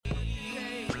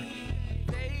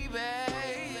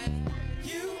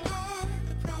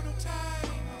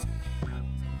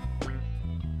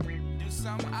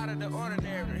out of the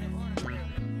ordinary.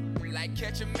 Like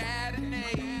catch a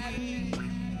matinee,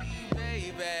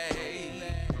 baby.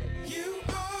 You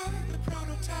are the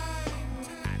prototype.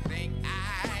 I think I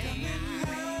am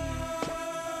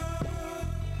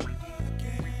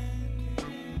again.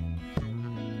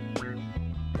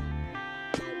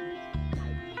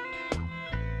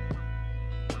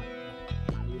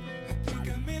 I think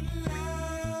I'm in love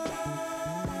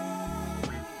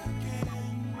again.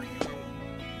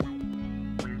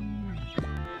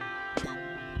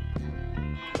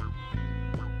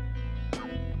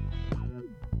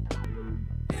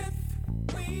 If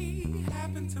we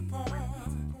happen to part.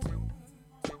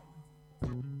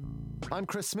 I'm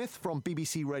Chris Smith from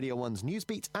BBC Radio 1's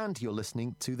Newsbeat, and you're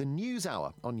listening to the News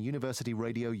Hour on University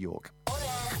Radio York. On air,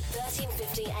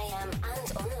 1350 AM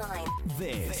and online.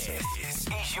 This is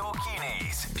York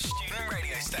Uni's student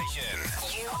radio station.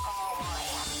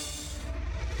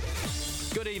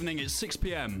 URY. Good evening, it's 6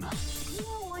 p.m.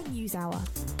 URY News Hour.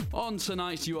 On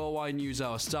tonight's URY News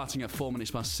Hour, starting at 4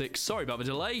 minutes past 6. Sorry about the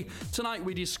delay. Tonight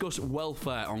we discuss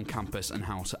welfare on campus and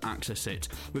how to access it.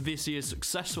 With this year's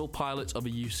successful pilot of a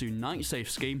USU Night Safe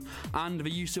scheme and the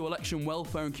USU election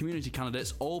welfare and community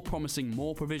candidates all promising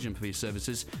more provision for these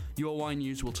services, URY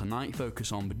News will tonight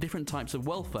focus on the different types of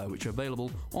welfare which are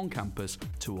available on campus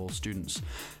to all students.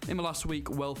 In the last week,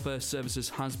 welfare services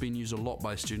has been used a lot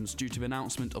by students due to the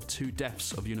announcement of 2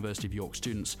 deaths of University of York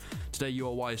students. Today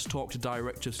URY has talked to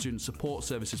Director of Student Support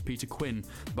Services Peter Quinn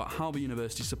about how the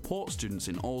university supports students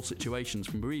in all situations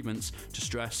from bereavements to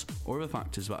stress or other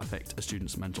factors that affect a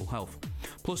student's mental health.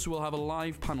 Plus we'll have a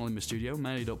live panel in the studio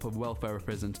made up of welfare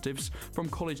representatives from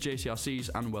college JCRCs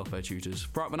and welfare tutors.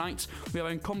 Throughout the night we are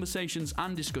having conversations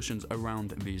and discussions around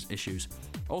these issues.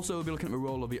 Also we'll be looking at the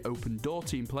role of the Open Door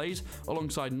team plays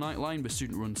alongside Nightline, the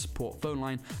student-run support phone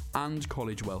line, and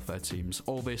college welfare teams.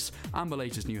 All this and the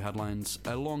latest new headlines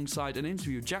alongside an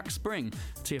interview with Jack Spring,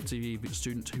 TFTV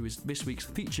student who is this week's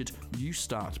featured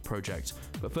YuStart project.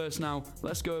 But first now,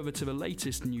 let's go over to the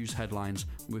latest news headlines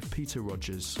with Peter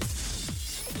Rogers.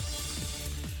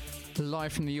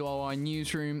 Live from the URY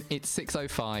newsroom, it's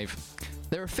 6:05.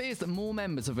 There are fears that more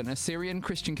members of an Assyrian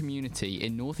Christian community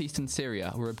in northeastern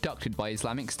Syria were abducted by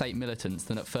Islamic State militants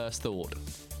than at first thought.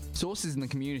 Sources in the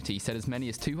community said as many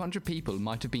as 200 people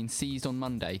might have been seized on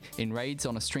Monday in raids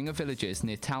on a string of villages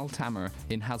near Tal Tamr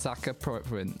in Hazaka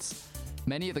province.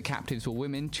 Many of the captives were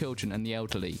women, children and the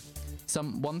elderly.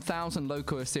 Some 1,000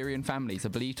 local Assyrian families are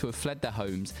believed to have fled their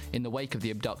homes in the wake of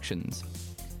the abductions.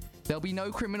 There'll be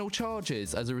no criminal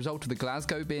charges as a result of the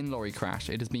Glasgow bin lorry crash,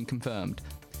 it has been confirmed.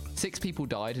 6 people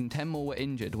died and 10 more were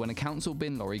injured when a council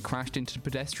bin lorry crashed into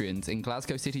pedestrians in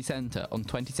Glasgow city centre on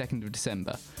 22nd of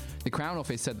December. The Crown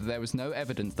Office said that there was no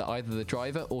evidence that either the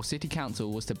driver or city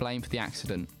council was to blame for the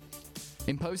accident.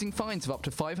 Imposing fines of up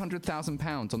to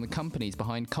 £500,000 on the companies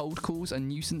behind cold calls and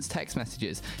nuisance text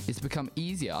messages is to become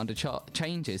easier under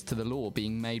changes to the law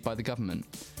being made by the government.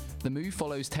 The move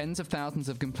follows tens of thousands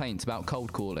of complaints about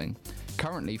cold calling.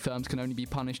 Currently, firms can only be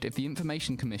punished if the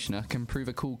Information Commissioner can prove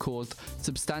a call caused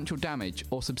substantial damage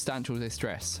or substantial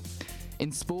distress.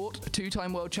 In sport,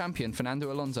 2-time world champion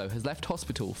Fernando Alonso has left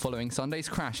hospital following Sunday's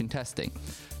crash in testing.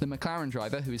 The McLaren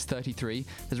driver, who is 33,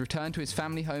 has returned to his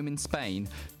family home in Spain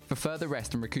for further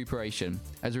rest and recuperation.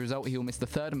 As a result, he will miss the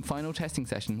third and final testing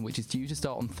session, which is due to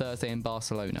start on Thursday in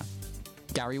Barcelona.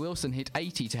 Gary Wilson hit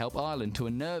 80 to help Ireland to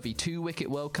a nervy 2-wicket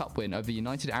World Cup win over the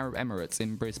United Arab Emirates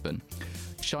in Brisbane.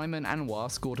 Shaiman Anwar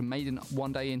scored a maiden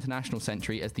one-day international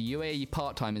century as the UAE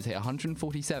part-timers hit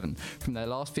 147 from their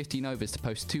last 15 overs to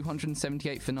post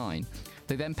 278 for 9.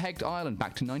 They then pegged Ireland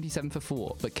back to 97 for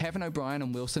 4, but Kevin O'Brien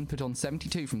and Wilson put on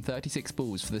 72 from 36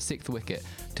 balls for the 6th wicket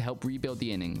to help rebuild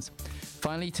the innings.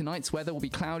 Finally, tonight's weather will be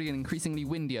cloudy and increasingly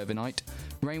windy overnight.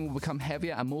 Rain will become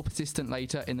heavier and more persistent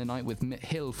later in the night with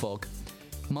hill fog.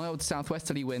 Mild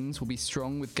southwesterly winds will be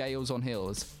strong with gales on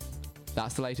hills.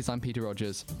 That's the latest. I'm Peter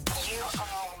Rogers.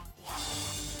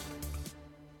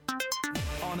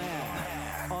 On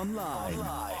air, online,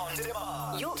 on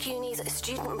demand. York Uni's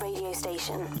student radio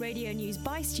station. Radio news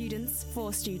by students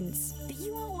for students. The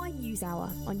URY News Hour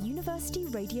on University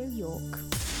Radio York.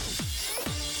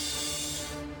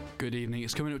 Good evening.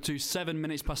 It's coming up to 7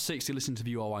 minutes past 6 to listen to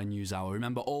the URY News Hour.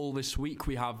 Remember, all this week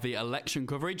we have the election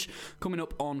coverage. Coming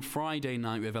up on Friday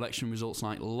night, we have election results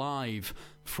night live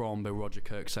from the Roger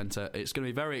Kirk Centre. It's going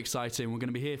to be very exciting. We're going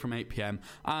to be here from 8 p.m.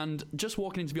 And just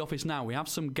walking into the office now, we have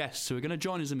some guests who are going to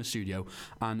join us in the studio,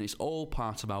 and it's all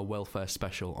part of our welfare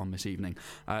special on this evening.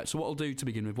 So what I'll do to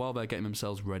begin with, while they're getting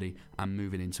themselves ready and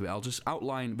moving into it, I'll just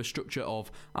outline the structure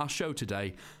of our show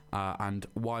today and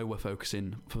why we're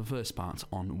focusing for the first part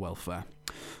on welfare.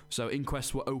 So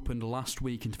inquests were opened last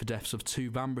week into the deaths of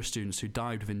 2 Vanbrugh students who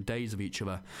died within days of each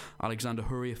other. Alexander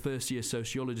Hurry, a first-year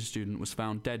sociology student, was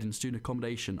found dead in student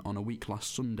accommodation on a week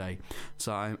last Sunday.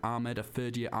 Saeed Ahmed, a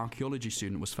third-year archaeology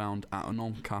student, was found at an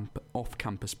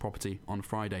off-campus property on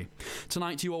Friday.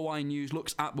 Tonight, URY News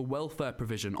looks at the welfare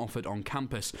provision offered on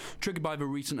campus, triggered by the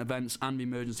recent events and the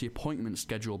emergency appointments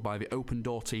scheduled by the Open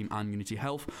Door team and Unity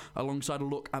Health, alongside a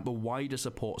look at the wider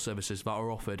support services that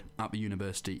are offered at the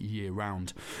university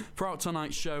year-round. Throughout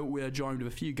tonight's show, we are joined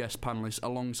with a few guest panellists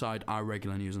alongside our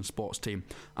regular news and sports team.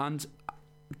 And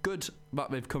good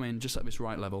that they've come in just at this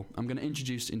right level. I'm going to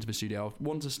introduce into the studio. I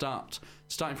want to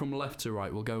starting from left to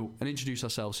right. We'll go and introduce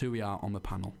ourselves, who we are on the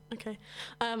panel. Okay.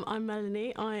 I'm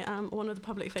Melanie. I am one of the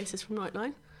public faces from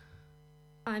Nightline.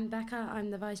 I'm Becca. I'm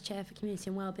the Vice Chair for Community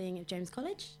and Wellbeing at James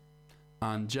College.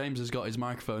 And James has got his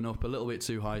microphone up a little bit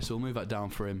too high, so we'll move that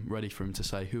down for him, ready for him to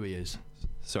say who he is.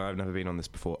 Sorry, I've never been on this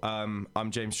before. I'm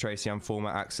James Tracy. I'm former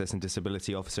Access and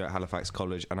Disability Officer at Halifax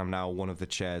College, and I'm now one of the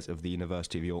chairs of the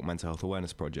University of York Mental Health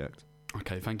Awareness Project.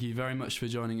 Okay, thank you very much for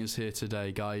joining us here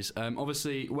today, guys.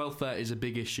 Obviously, welfare is a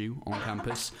big issue on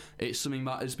campus. It's something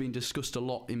that has been discussed a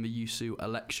lot in the USU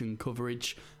election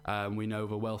coverage. We know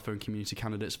the welfare and community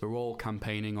candidates, they're all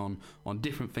campaigning on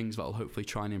different things that will hopefully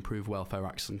try and improve welfare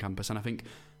access on campus. And I think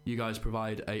you guys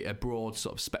provide a broad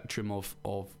sort of spectrum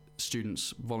of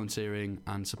students volunteering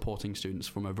and supporting students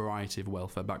from a variety of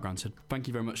welfare backgrounds. So thank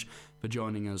you very much for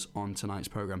joining us on tonight's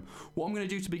programme. What I'm going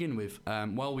to do to begin with,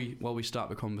 while we start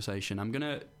the conversation, I'm going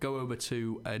to go over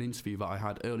to an interview that I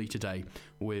had early today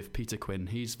with Peter Quinn.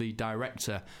 He's the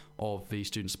Director of the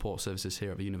Student Support Services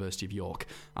here at the University of York,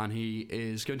 and he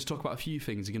is going to talk about a few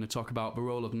things. He's going to talk about the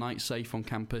role of Night Safe on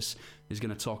campus. He's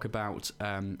going to talk about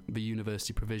the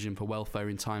university provision for welfare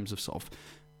in times of sort of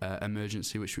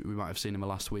emergency, which we might have seen in the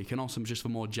last week, and also just the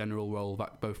more general role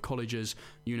that both colleges,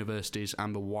 universities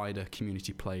and the wider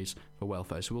community plays for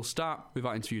welfare. So we'll start with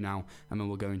that interview now, and then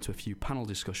we'll go into a few panel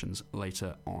discussions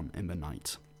later on in the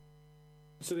night.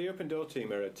 So the Open Door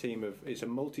team are it's a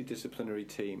multidisciplinary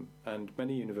team, and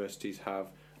many universities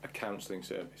have a counselling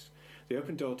service. The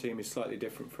Open Door team is slightly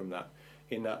different from that,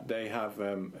 in that they have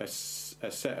a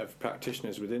set of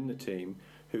practitioners within the team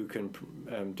who can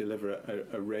deliver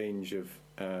a range of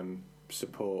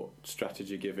support,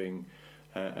 strategy giving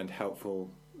and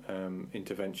helpful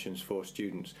interventions for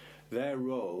students. Their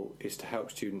role is to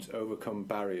help students overcome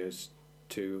barriers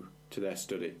to their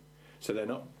study. So they're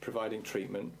not providing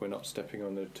treatment, we're not stepping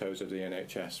on the toes of the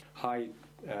NHS. High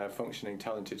functioning,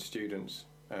 talented students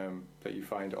that you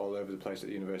find all over the place at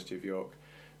the University of York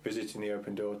visiting the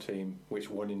Open Door team, which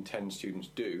 1 in 10 students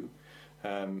do,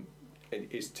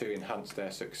 is to enhance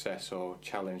their success or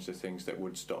challenge the things that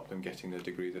would stop them getting the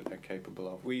degree that they're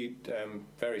capable of. We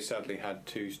very sadly had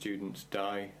 2 students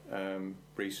die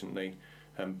recently,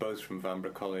 both from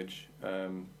Vanbrugh College,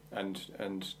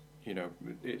 and you know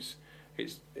it's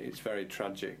very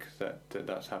tragic that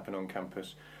that's happened on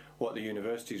campus. What the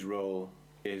university's role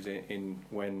is in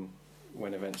when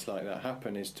events like that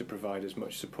happen is to provide as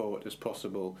much support as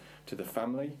possible to the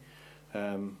family.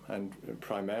 And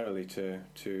primarily to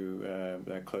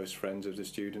their close friends of the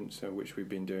students, which we've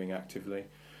been doing actively.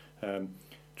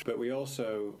 But we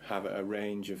also have a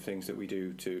range of things that we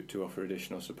do to offer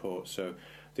additional support. So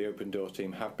the Open Door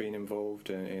team have been involved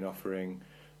in offering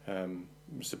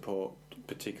support,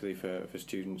 particularly for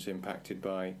students impacted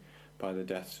by the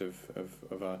deaths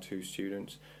of our 2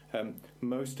 students.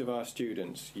 Most of our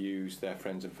students use their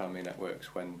friends and family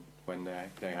networks when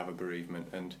they have a bereavement,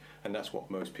 and that's what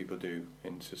most people do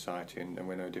in society, and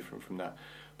we're no different from that.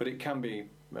 But it can be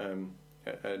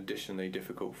additionally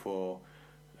difficult for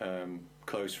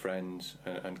close friends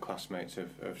and classmates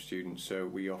of students, so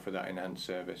we offer that enhanced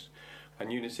service.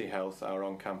 And Unity Health, our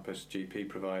on-campus GP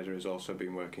provider, has also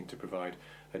been working to provide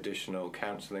additional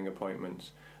counselling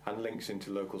appointments and links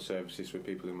into local services for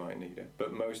people who might need it.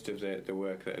 But most of the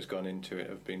work that has gone into it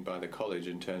have been by the college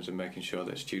in terms of making sure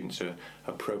that students are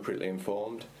appropriately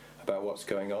informed about what's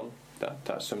going on.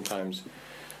 That's sometimes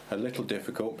a little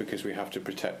difficult because we have to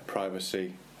protect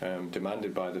privacy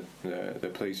demanded by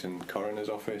the police and coroner's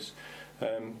office.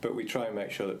 But we try and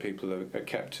make sure that people are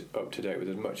kept up to date with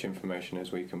as much information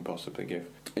as we can possibly give.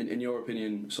 In your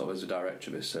opinion, sort of as a director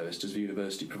of this service, does the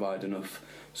university provide enough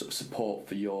sort of support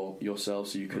for yourself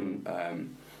so you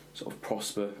can sort of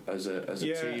prosper as a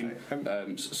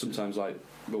team? Sometimes like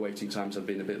the waiting times have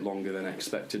been a bit longer than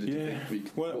expected.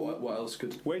 What else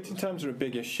could... Waiting times are a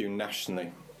big issue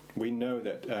nationally. We know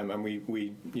that, and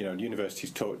we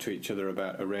universities talk to each other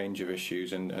about a range of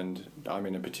issues, and I'm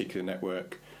in a particular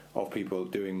network of people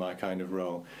doing my kind of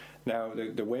role. Now,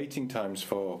 the waiting times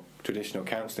for traditional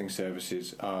counselling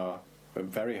services are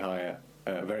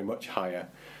very much higher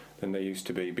than they used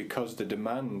to be, because the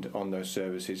demand on those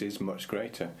services is much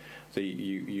greater.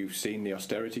 You've seen the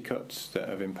austerity cuts that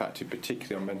have impacted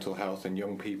particularly on mental health and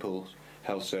young people's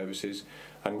health services,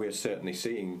 and we're certainly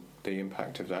seeing the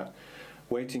impact of that.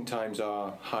 Waiting times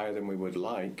are higher than we would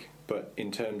like, but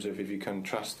in terms of if you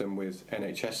contrast them with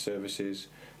NHS services,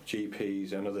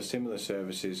 GPs and other similar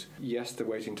services, yes, the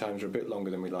waiting times are a bit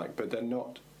longer than we like, but they're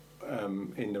not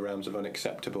in the realms of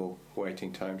unacceptable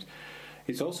waiting times.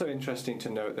 It's also interesting to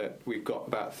note that we've got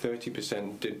about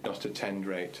 30% did not attend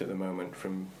rate at the moment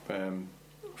from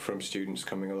students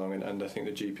coming along, and I think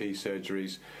the GP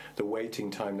surgeries, the waiting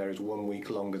time there is 1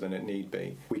 week longer than it need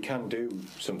be. We can do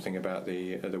something about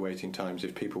the waiting times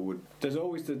if people would. There's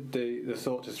always the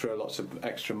thought to throw lots of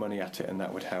extra money at it and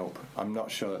that would help. I'm not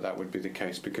sure that would be the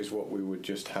case, because what we would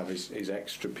just have is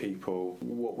extra people.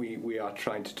 What we are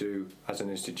trying to do as an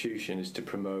institution is to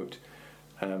promote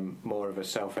more of a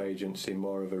self-agency,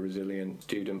 more of a resilient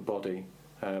student body,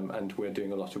 and we're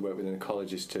doing a lot of work within the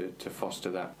colleges to foster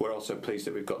that. We're also pleased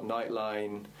that we've got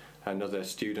Nightline and other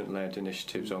student-led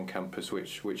initiatives on campus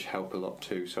which help a lot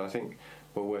too. So I think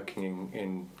we're working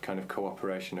in kind of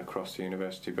cooperation across the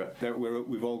university, but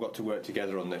we've all got to work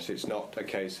together on this. It's not a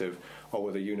case of,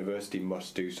 well, the university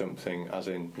must do something, as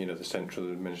in, the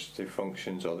central administrative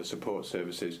functions or the support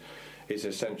services. It's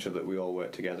essential that we all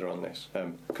work together on this,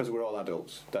 because we're all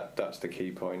adults. That's the key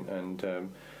point, and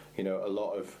a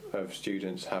lot of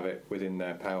students have it within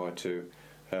their power to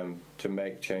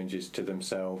make changes to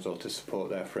themselves or to support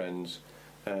their friends,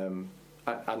 and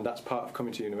that's part of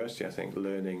coming to university. I think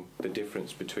learning the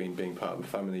difference between being part of a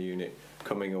family unit,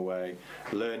 coming away,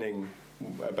 learning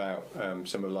about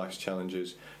some of life's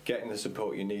challenges, getting the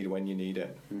support you need when you need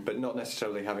it, but not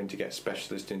necessarily having to get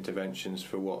specialist interventions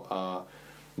for what are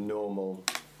normal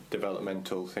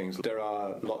developmental things. There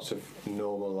are lots of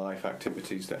normal life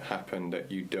activities that happen that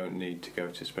you don't need to go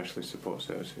to specialist support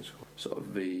services for. Sort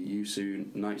of the USU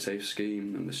Night Safe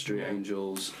scheme and the Street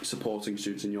Angels supporting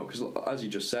students in York, because as you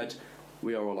just said,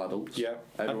 we are all adults. Yeah.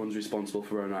 Everyone's responsible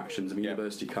for their own actions. I mean,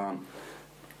 university can't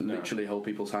literally hold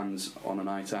people's hands on a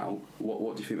night out.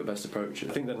 What do you think the best approach is?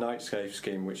 I think the Night Safe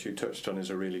scheme, which you touched on, is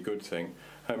a really good thing.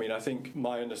 I mean, I think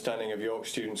my understanding of York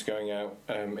students going out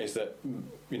is that,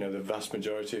 the vast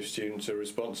majority of students are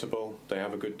responsible. They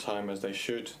have a good time, as they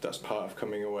should. That's part of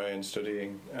coming away and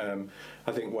studying.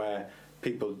 I think where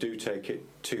people do take it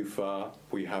too far,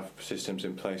 we have systems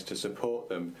in place to support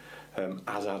them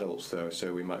as adults, though.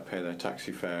 So we might pay their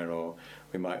taxi fare, or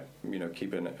we might,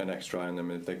 keep an extra eye on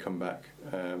them if they come back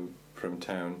from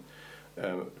town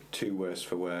too worse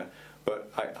for wear.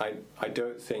 But I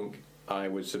don't think I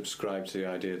would subscribe to the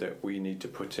idea that we need to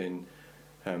put in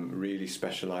really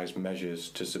specialised measures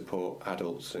to support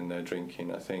adults in their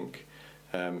drinking. I think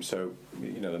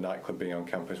the nightclub being on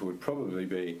campus would probably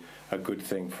be a good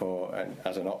thing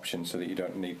as an option, so that you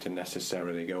don't need to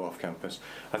necessarily go off campus.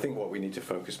 I think what we need to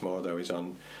focus more, though, is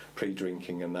on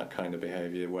pre-drinking and that kind of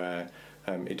behaviour, where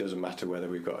it doesn't matter whether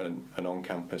we've got an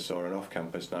on-campus or an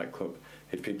off-campus nightclub.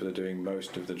 If people are doing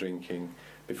most of the drinking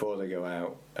before they go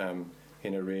out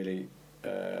in a really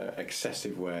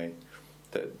excessive way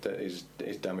that is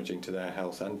damaging to their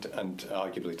health and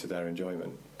arguably to their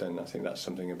enjoyment, then I think that's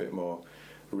something a bit more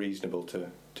reasonable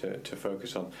to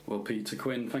focus on. Well, Peter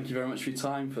Quinn, thank you very much for your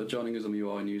time, for joining us on the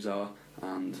URY Newshour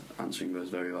and answering those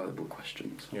very valuable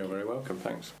questions. You're very welcome,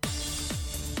 thanks.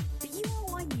 The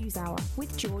URY Newshour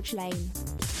with George Lane.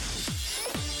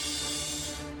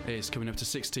 It's coming up to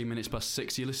 16 minutes past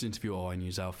 6. You're listening to the URY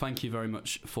Newshour. Thank you very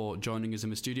much for joining us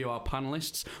in the studio, our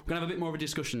panellists. We're going to have a bit more of a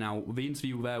discussion now. The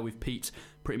interview there with Pete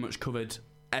pretty much covered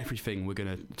everything we're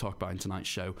going to talk about in tonight's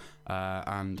show.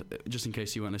 And just in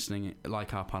case you weren't listening,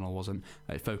 like our panel wasn't,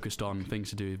 it focused on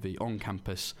things to do with the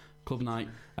on-campus club night,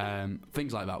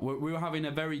 things like that. We were having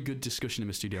a very good discussion in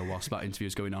the studio whilst that interview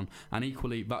was going on, and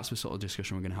equally that's the sort of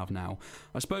discussion we're going to have now.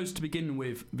 I suppose to begin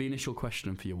with, the initial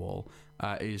question for you all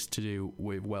is to do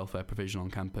with welfare provision on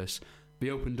campus.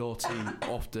 The open door team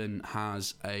often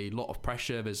has a lot of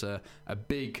pressure. There's a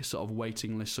big sort of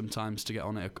waiting list sometimes to get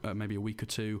on it, maybe a week or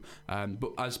two.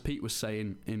 But as Pete was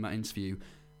saying in that interview,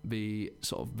 the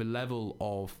level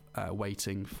of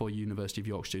waiting for University of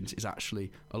York students is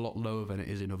actually a lot lower than it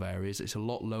is in other areas. It's a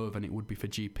lot lower than it would be for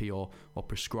GP or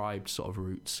prescribed sort of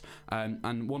routes.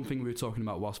 And one thing we were talking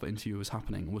about whilst the interview was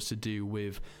happening was to do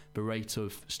with the rate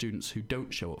of students who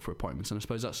don't show up for appointments. And I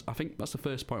suppose I think that's the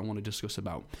first point I want to discuss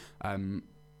about.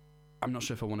 I'm not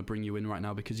sure if I want to bring you in right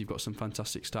now because you've got some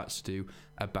fantastic stats to do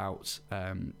about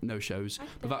no-shows.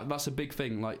 But that's a big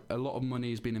thing. Like, a lot of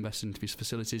money is being invested into these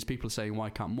facilities. People are saying, why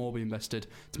can't more be invested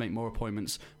to make more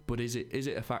appointments? But is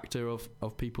it a factor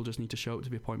of people just need to show up to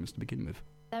the appointments to begin with?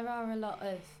 There are a lot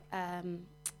of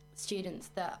students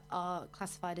that are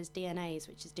classified as DNAs,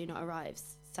 which is do not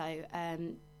arrives. So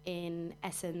in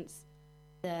essence,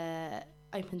 the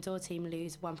Open Door team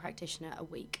lose one practitioner a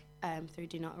week through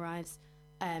do not arrives.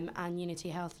 And Unity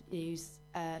Health use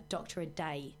a doctor a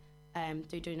day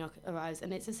through do not arrives,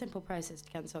 and it's a simple process to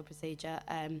cancel a procedure.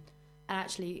 And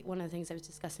actually, one of the things I was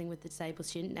discussing with the Disabled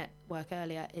Student Network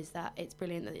earlier is that it's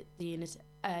brilliant that the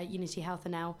Unity Health are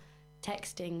now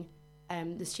texting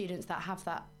the students that have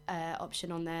that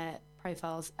option on their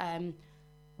profiles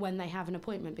when they have an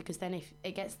appointment, because then if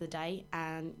it gets the day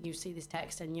and you see this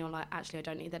text and you're like, actually, I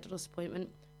don't need that doctor's appointment,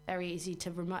 very easy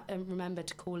to remember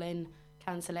to call in,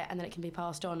 cancel it, and then it can be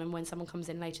passed on, and when someone comes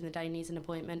in later in the day and needs an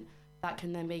appointment, that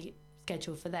can then be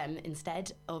scheduled for them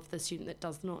instead of the student that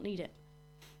does not need it.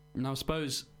 Now, I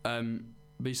suppose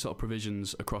these sort of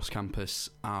provisions across campus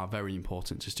are very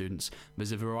important to students.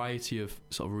 There's a variety of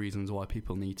sort of reasons why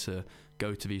people need to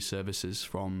go to these services,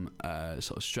 from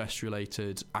sort of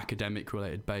stress-related,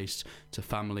 academic-related based, to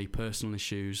family, personal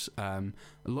issues,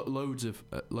 loads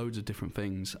of different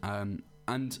things.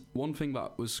 And one thing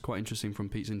that was quite interesting from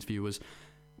Pete's interview was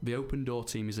the Open Door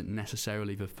team isn't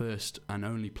necessarily the first and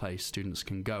only place students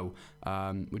can go.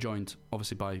 We're joined,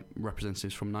 obviously, by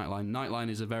representatives from Nightline. Nightline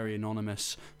is a very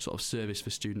anonymous sort of service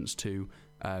for students to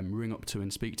ring up to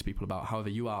and speak to people about. However,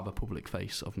 you are the public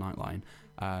face of Nightline.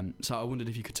 So I wondered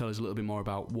if you could tell us a little bit more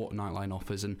about what Nightline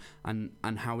offers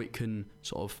and how it can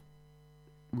sort of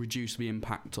reduce the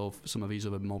impact of some of these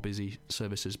other more busy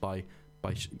services by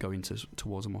going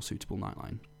towards a more suitable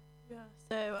Nightline. Yeah,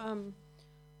 so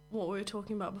what we were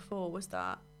talking about before was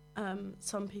that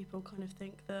some people kind of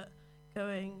think that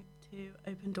going to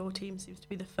Open Door team seems to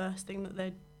be the first thing that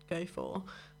they'd go for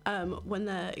when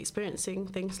they're experiencing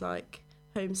things like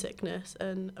homesickness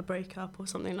and a breakup or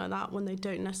something like that, when they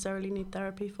don't necessarily need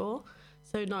therapy for.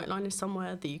 So Nightline is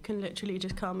somewhere that you can literally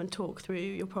just come and talk through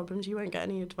your problems. You won't get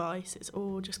any advice. It's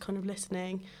all just kind of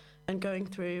listening and going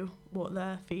through what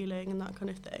they're feeling and that kind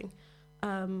of thing.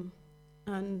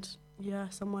 And yeah,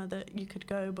 somewhere that you could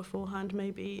go beforehand.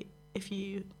 Maybe if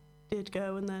you did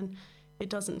go and then it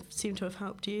doesn't seem to have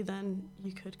helped you, then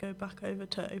you could go back over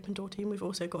to Open Door team. We've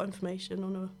also got information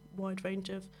on a wide range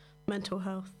of mental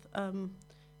health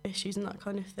issues and that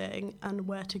kind of thing, and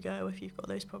where to go if you've got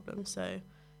those problems. So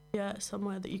yeah,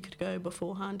 somewhere that you could go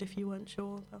beforehand if you weren't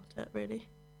sure about it, really.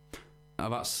 Now,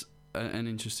 that's an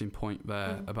interesting point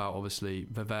there about, obviously,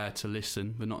 they're there to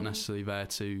listen. They're not necessarily there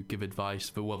to give advice.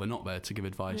 They're not there to give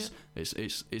advice. Yeah.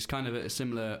 It's kind of a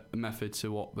similar method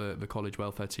to what the college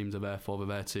welfare teams are there for. They're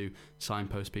there to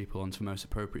signpost people onto the most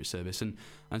appropriate service. And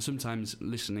sometimes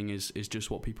listening is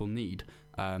just what people need.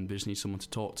 They just need someone to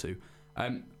talk to.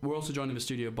 We're also joined in the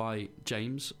studio by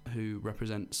James, who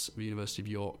represents the University of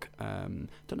York. Don't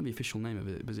know the official name of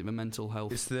it. Was it the mental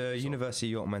health? It's the University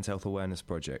of York Mental Health Awareness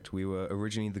Project. We were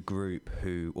originally the group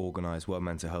who organised World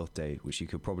Mental Health Day, which you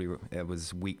could probably... It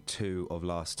was week 2 of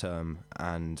last term,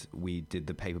 and we did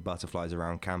the paper butterflies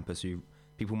around campus.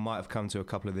 People might have come to a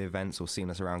couple of the events or seen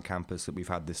us around campus that we've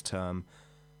had this term.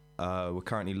 We're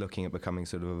currently looking at becoming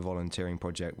sort of a volunteering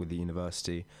project with the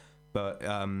university. But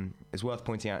it's worth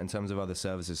pointing out in terms of other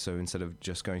services, so instead of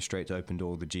just going straight to Open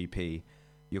Door, the GP,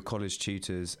 your college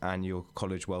tutors and your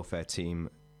college welfare team,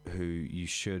 who you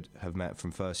should have met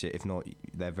from first year, if not,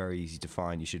 they're very easy to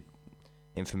find.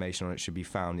 Information on it should be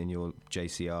found in your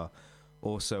JCR.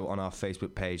 Also, on our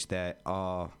Facebook page, there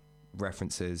are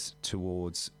references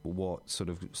towards what sort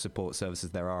of support services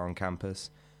there are on campus,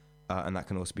 and that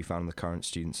can also be found on the current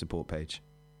student support page.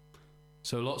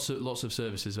 So lots of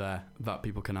services there that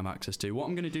people can have access to. What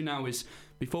I'm going to do now is,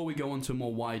 before we go on to a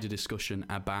more wider discussion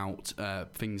about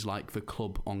things like the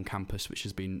club on campus, which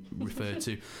has been referred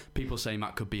to, people saying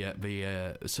that could be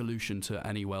the solution to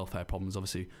any welfare problems.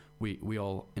 Obviously, we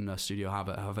all in the studio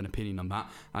have an opinion on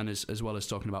that, and as well as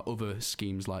talking about other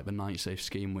schemes like the Night Safe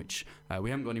scheme, which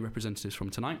we haven't got any representatives from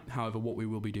tonight. However, what we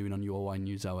will be doing on URY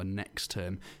Newshour next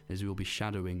term is we will be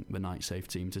shadowing the Night Safe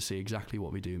team to see exactly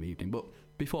what we do in the evening. But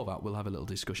before that, we'll have a little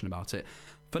discussion about it.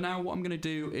 For now, what I'm going to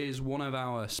do is one of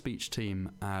our speech team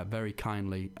very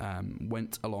kindly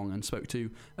went along and spoke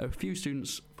to a few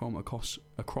students from across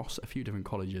a few different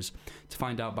colleges to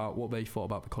find out about what they thought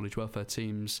about the college welfare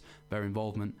teams, their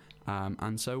involvement.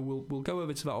 And so we'll go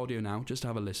over to that audio now just to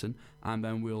have a listen, and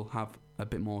then we'll have a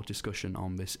bit more discussion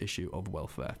on this issue of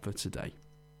welfare for today.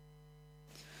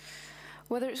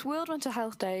 Whether it's World Mental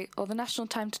Health Day or the National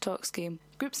Time to Talk scheme,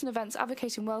 groups and events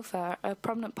advocating welfare are a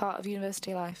prominent part of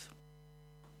university life.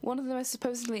 One of the most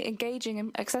supposedly engaging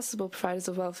and accessible providers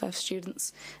of welfare for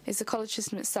students is the college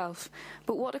system itself,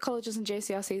 but what do colleges and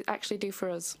JCRCs actually do for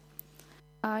us?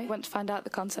 I went to find out the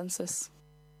consensus.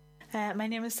 My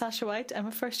name is Sasha White. I'm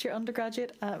a first-year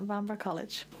undergraduate at Vanbrugh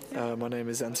College. My name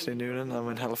is Anthony Noonan. I'm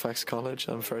in Halifax College.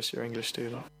 I'm a first-year English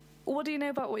student. What do you know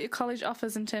about what your college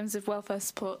offers in terms of welfare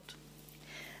support?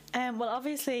 Well,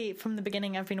 obviously, from the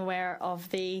beginning, I've been aware of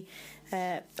the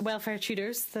welfare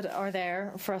tutors that are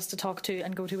there for us to talk to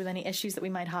and go to with any issues that we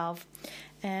might have.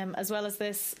 As well as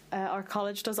this, our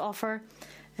college does offer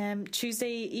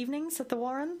Tuesday evenings at the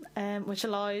Warren, which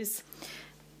allows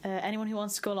anyone who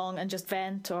wants to go along and just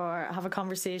vent or have a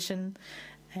conversation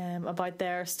about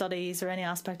their studies or any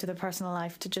aspect of their personal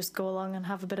life to just go along and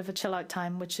have a bit of a chill-out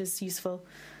time, which is useful.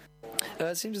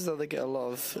 It seems as though they get a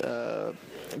lot of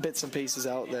bits and pieces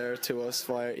out there to us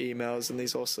via emails, and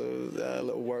these also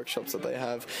little workshops that they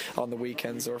have on the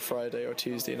weekends or Friday or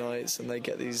Tuesday nights, and they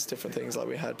get these different things like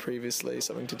we had previously,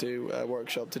 something to do, a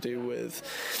workshop to do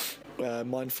with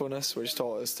mindfulness, which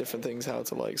taught us different things, how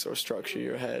to like sort of structure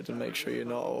your head and make sure you're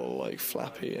not all like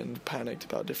flappy and panicked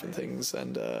about different things.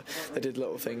 And they did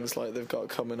little things like they've got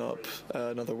coming up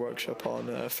another workshop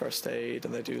on first aid,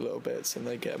 and they do little bits and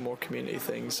they get more community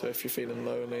things, so if you're feeling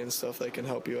lonely and stuff, they can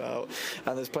help you out.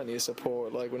 And there's plenty of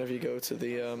support, like whenever you go to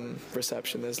the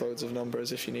reception, there's loads of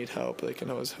numbers. If you need help, they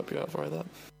can always help you out via that.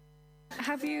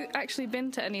 Have you actually been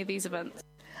to any of these events?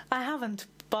 I haven't,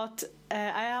 but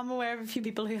I am aware of a few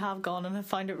people who have gone and have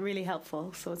found it really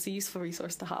helpful, so it's a useful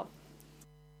resource to have.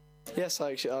 Yes,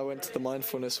 I went to the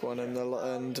mindfulness one,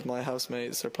 and my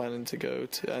housemates are planning to go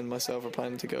to, and myself are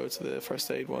planning to go to the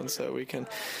first aid one, so we can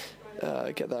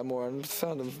get that more. And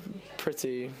found them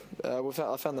pretty.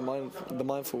 I found the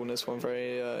mindfulness one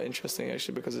very interesting,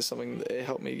 actually, because it's something that it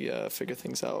helped me figure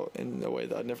things out in a way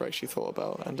that I'd never actually thought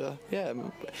about. And yeah,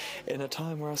 in a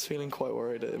time where I was feeling quite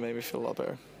worried, it made me feel a lot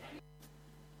better.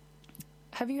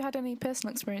 Have you had any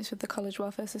personal experience with the college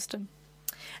welfare system?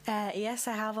 Yes,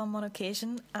 I have on one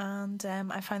occasion, and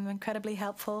I find them incredibly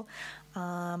helpful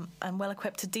and well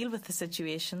equipped to deal with the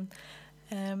situation,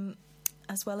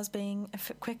 as well as being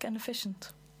quick and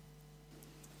efficient.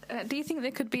 Do you think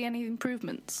there could be any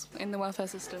improvements in the welfare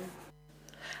system?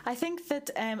 I think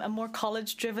that a more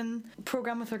college-driven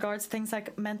programme with regards to things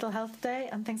like Mental Health Day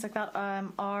and things like that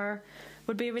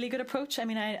would be a really good approach. I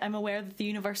mean, I'm aware that the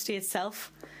university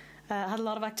itself had a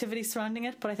lot of activity surrounding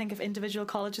it, but I think if individual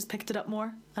colleges picked it up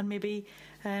more and maybe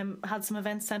had some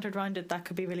events centred around it, that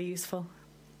could be really useful.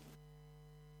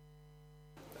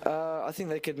 I think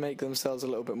they could make themselves a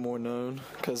little bit more known,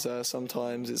 because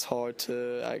sometimes it's hard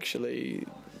to actually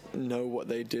know what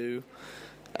they do.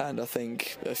 And I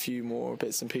think a few more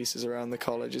bits and pieces around the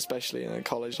college, especially in a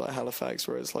college like Halifax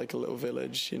where it's like a little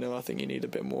village, I think you need a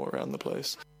bit more around the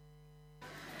place.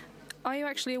 Are you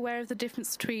actually aware of the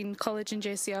difference between college and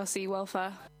JCRC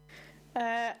welfare?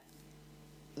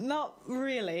 Not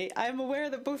really. I'm aware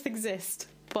that both exist,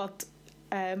 but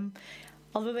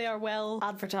although they are well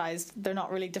advertised, they're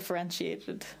not really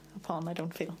differentiated upon, I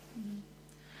don't feel.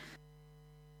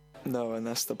 No, and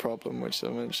that's the problem which I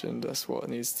mentioned. That's what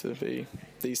needs to be.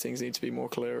 These things need to be more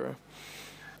clearer.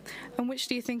 And which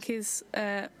do you think is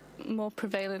more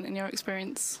prevalent in your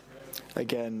experience?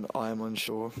 Again, I am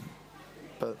unsure.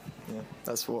 But yeah,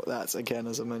 that's again,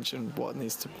 as I mentioned, what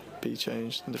needs to be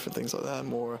changed and different things like that.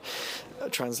 More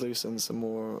translucence and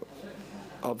more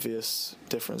obvious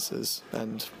differences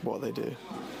and what they do.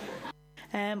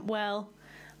 Well,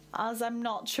 as I'm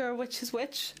not sure which is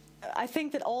which, I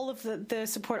think that all of the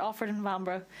support offered in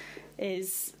Vanbrugh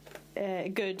is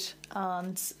good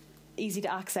and easy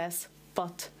to access,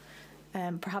 but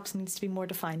perhaps needs to be more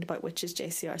defined about which is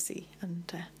JCRC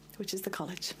and which is the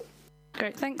college.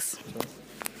 Great, thanks.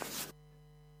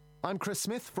 I'm Chris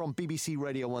Smith from BBC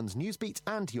Radio 1's Newsbeat,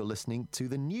 and you're listening to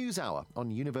the News Hour on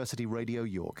University Radio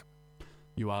York.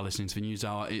 You are listening to the News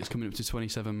Hour. It's coming up to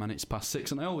 27 minutes past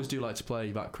 6, and I always do like to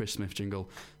play that Chris Smith jingle,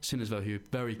 seeing as though he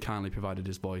very kindly provided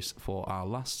his voice for our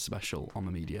last special on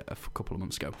the media a couple of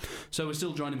months ago. So we're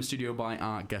still joined in the studio by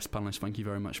our guest panellists. Thank you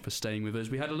very much for staying with us.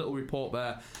 We had a little report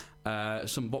there,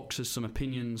 some boxes, some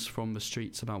opinions from the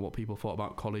streets about what people thought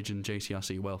about college and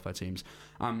JCRC welfare teams.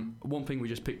 One thing we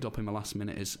just picked up in the last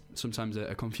minute is sometimes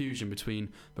a confusion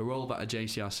between the role that a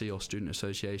JCRC or student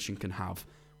association can have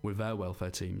with their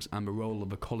welfare teams and the role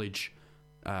of a college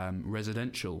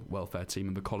residential welfare team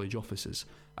and the college officers.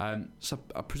 So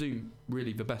I presume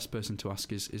really the best person to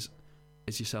ask is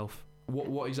yourself,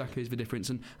 What exactly is the difference,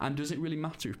 and does it really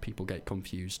matter if people get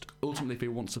confused? Ultimately, if they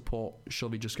want support, shall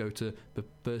they just go to the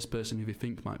first person who they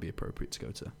think might be appropriate to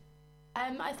go to?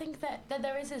 I think that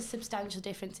there is a substantial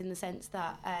difference in the sense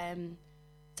that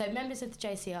so members of the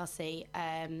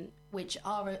JCRC, which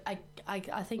are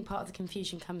I think part of the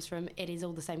confusion comes from it is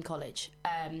all the same college,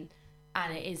 and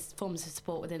it is forms of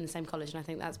support within the same college, and I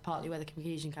think that's partly where the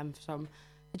confusion comes from.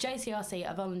 The JCRC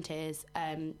are volunteers,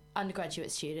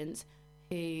 undergraduate students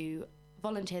who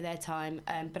volunteer their time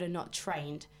but are not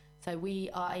trained. So we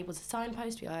are able to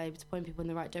signpost, we are able to point people in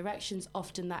the right directions.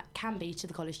 Often that can be to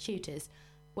the college tutors,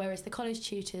 whereas the college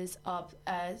tutors are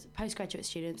postgraduate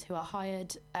students who are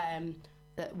hired,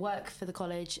 that work for the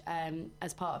college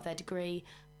as part of their degree.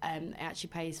 It actually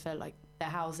pays for like their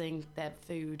housing, their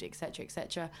food,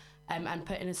 etc., and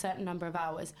put in a certain number of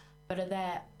hours, but are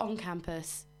there on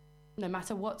campus no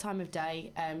matter what time of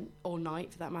day or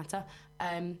night for that matter,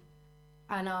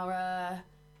 and are a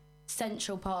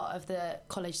central part of the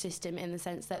college system in the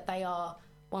sense that they are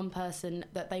one person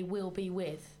that they will be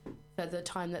with for the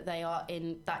time that they are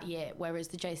in that year, whereas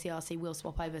the JCRC will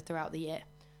swap over throughout the year.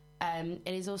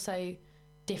 It is also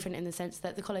different in the sense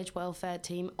that the college welfare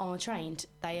team are trained.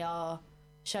 They are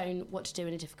shown what to do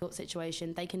in a difficult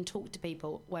situation. They can talk to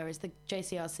people, whereas the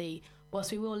JCRC,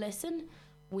 whilst we will listen,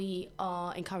 we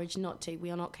are encouraged not to. We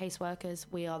are not caseworkers.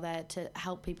 We are there to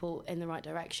help people in the right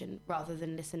direction rather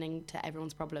than listening to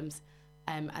everyone's problems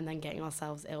and then getting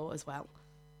ourselves ill as well.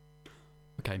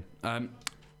 Okay,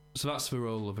 so that's the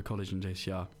role of a college in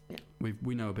JCR. Yeah.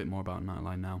 We know a bit more about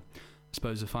Nightline now. I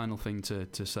suppose the final thing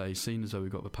to say, seeing as though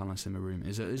we've got the panellists in the room,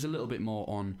 is a little bit more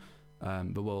on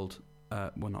the World,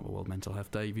 not the World Mental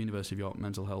Health Day, the University of York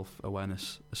Mental Health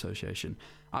Awareness Association.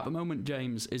 At the moment,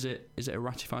 James, is it a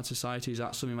ratified society? Is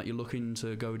that something that you're looking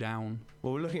to go down?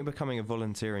 Well, we're looking at becoming a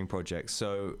volunteering project.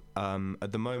 So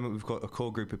at the moment, we've got a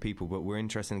core group of people, but we're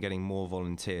interested in getting more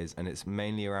volunteers, and it's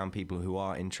mainly around people who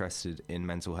are interested in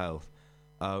mental health.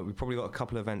 We've probably got a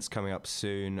couple of events coming up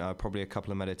soon, probably a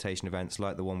couple of meditation events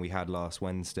like the one we had last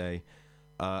Wednesday.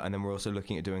 And then we're also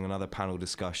looking at doing another panel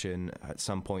discussion at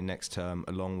some point next term,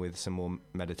 along with some more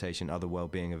meditation, other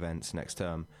wellbeing events next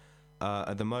term.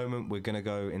 At the moment, we're going to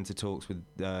go into talks with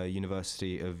the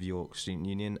University of York Student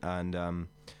Union, and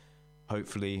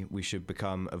hopefully we should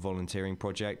become a volunteering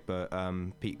project. But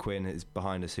Pete Quinn is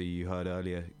behind us, who you heard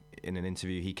earlier in an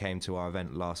interview. He came to our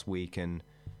event last week, and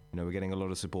we're getting a lot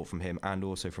of support from him and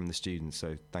also from the students.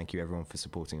 So thank you, everyone, for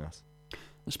supporting us.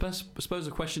 I suppose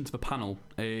the question to the panel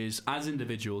is, as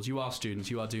individuals, you are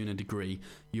students, you are doing a degree,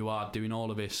 you are doing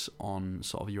all of this on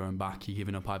sort of your own back, you're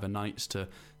giving up either nights to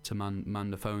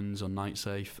man the phones on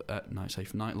Nightsafe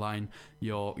Nightline,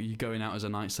 you're going out as a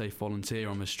Nightsafe volunteer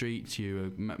on the streets, you're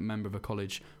a member of a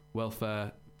college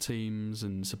welfare teams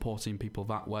and supporting people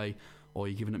that way, or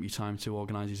you're giving up your time to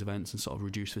organise these events and sort of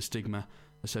reduce the stigma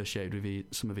associated with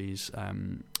some of these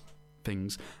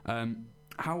things.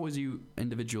 How, as you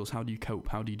individuals, how do you cope?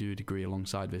 How do you do a degree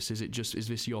alongside this? Is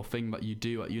this your thing that you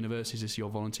do at university? Is this your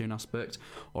volunteering aspect?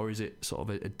 Or is it sort of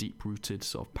a deep-rooted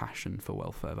sort of passion for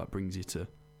welfare that brings you to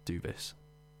do this?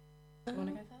 Do you want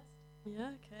to go first?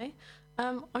 Yeah, okay.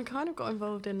 I kind of got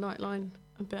involved in Nightline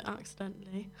a bit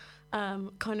accidentally.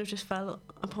 Kind of just fell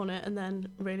upon it and then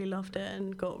really loved it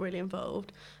and got really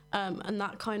involved. And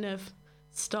that kind of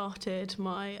started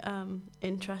my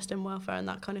interest in welfare and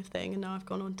that kind of thing, and now I've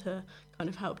gone on to kind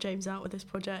of help James out with this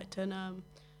project, and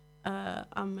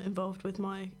I'm involved with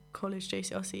my college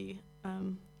JCRC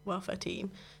welfare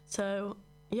team. So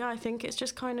yeah, I think it's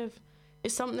just kind of,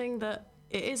 it's something that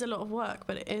it is a lot of work,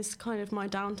 but it is kind of my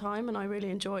downtime and I really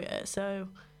enjoy it, so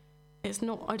it's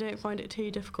not, I don't find it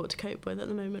too difficult to cope with at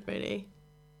the moment, really.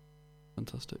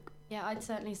 Fantastic. Yeah, I'd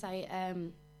certainly say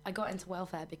I got into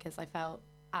welfare because I felt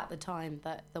at the time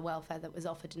that the welfare that was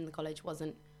offered in the college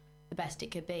wasn't the best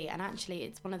it could be, and actually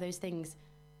it's one of those things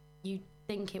you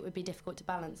think it would be difficult to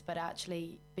balance, but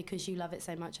actually because you love it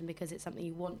so much and because it's something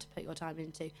you want to put your time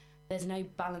into, there's no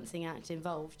balancing act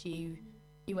involved. You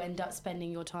end up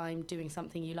spending your time doing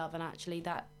something you love, and actually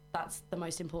that's the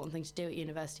most important thing to do at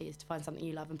university, is to find something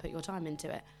you love and put your time into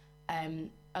it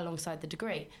alongside the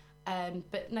degree.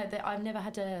 But no, I've never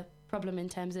had a problem in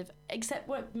terms of, except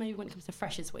maybe when it comes to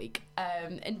Freshers Week,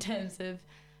 in terms of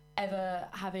ever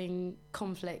having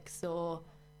conflicts or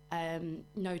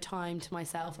no time to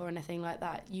myself or anything like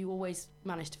that. You always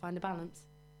manage to find a balance.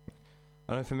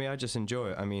 I know, for me, I just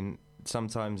enjoy it. I mean,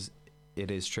 sometimes it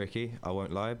is tricky, I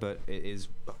won't lie, but it is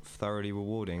thoroughly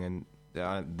rewarding. And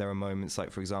there are moments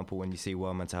like, for example, when you see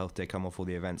World Mental Health Day come off, or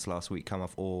the events last week come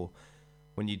off, or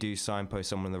when you do signpost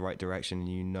someone in the right direction and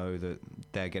you know that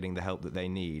they're getting the help that they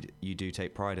need, you do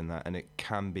take pride in that. And it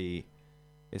can be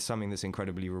it's something that's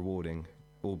incredibly rewarding,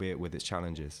 albeit with its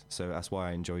challenges. So that's why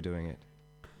I enjoy doing it.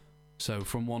 So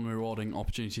from one rewarding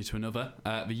opportunity to another,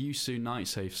 the USU Night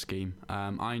Safe scheme.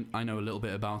 I know a little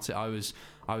bit about it. I was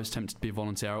tempted to be a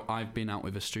volunteer. I've been out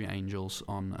with the Street Angels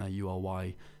on a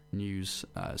URY News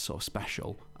sort of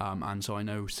special, and so I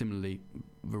know similarly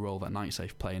the role that Night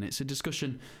Safe play. And it's a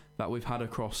discussion that we've had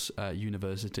across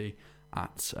university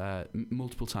at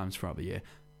multiple times throughout the year.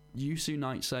 USU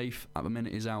Night Safe at the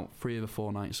minute is out 3 of the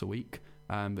 4 nights a week.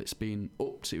 It's been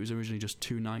upped. It was originally just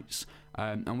 2 nights,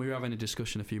 and we were having a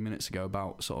discussion a few minutes ago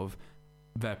about sort of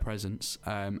their presence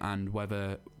and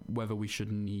whether we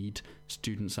should need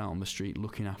students out on the street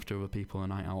looking after other people at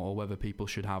night out, or whether people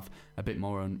should have a bit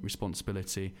more own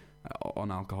responsibility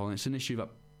on alcohol. And it's an issue that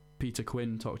Peter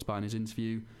Quinn talked about in his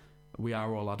interview. We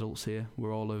are all adults here.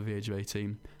 We're all over the age of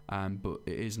 18, but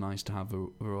it is nice to have the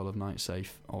role of Night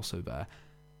Safe also there.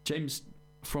 James,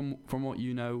 from what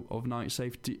you know of Night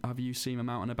Safe, have you seen them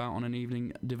out and about on an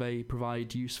evening? Do they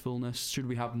provide usefulness? Should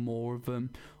we have more of them,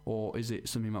 or is it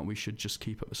something that we should just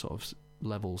keep at the sort of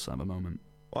levels at the moment?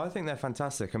 Well, I think they're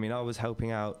fantastic. I mean, I was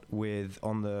helping out with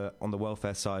on the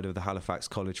welfare side of the Halifax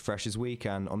College Freshers Week,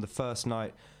 and on the first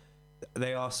night,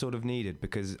 they are sort of needed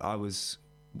because I was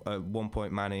at one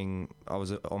point I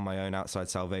was on my own outside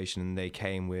Salvation, and they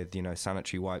came with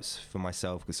sanitary wipes for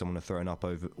myself because someone had thrown up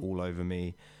all over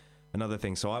me and other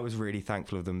things. So I was really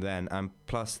thankful of them then, and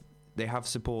plus they have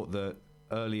support that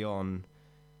early on,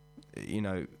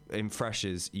 in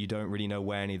freshers you don't really know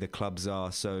where any of the clubs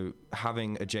are, so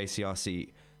having a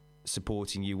JCRC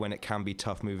supporting you when it can be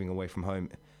tough moving away from home,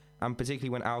 and particularly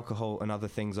when alcohol and other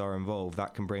things are involved,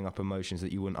 that can bring up emotions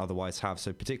that you wouldn't otherwise have.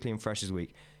 So particularly in Freshers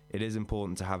Week, it is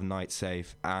important to have Night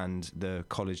Safe and the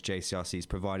college JCRCs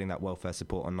providing that welfare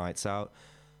support on nights out.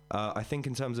 I think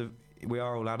in terms of, we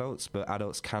are all adults, but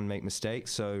adults can make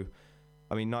mistakes. So,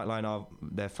 I mean, Nightline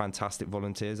they're fantastic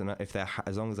volunteers, and if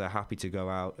as long as they're happy to go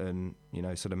out and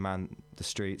sort of man the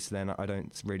streets, then I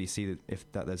don't really see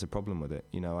that there's a problem with it.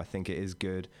 I think it is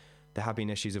good. There have been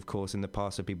issues, of course, in the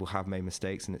past where people have made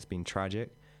mistakes and it's been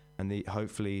tragic, and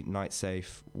hopefully Night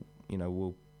Safe,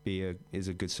 is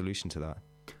a good solution to that.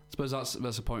 I suppose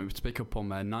that's a point to pick up on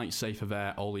there. Night Safe are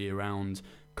there all year round.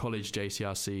 College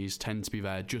JCRCs tend to be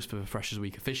there just for the Freshers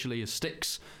Week officially as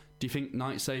sticks. Do you think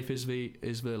Night Safe is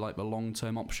the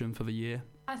long-term option for the year?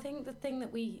 I think the thing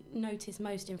that we notice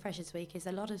most in Freshers Week is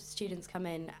a lot of students come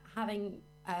in having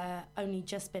only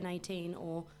just been 18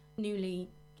 or newly,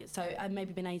 so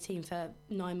maybe been 18 for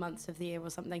 9 months of the year or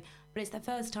something, but it's their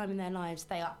first time in their lives.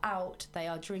 They are out, they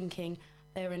are drinking,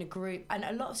 they're in a group, and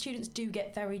a lot of students do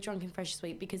get very drunk in Freshers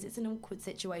Week because it's an awkward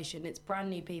situation. It's brand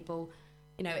new people,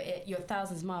 you're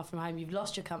thousands of miles from home, you've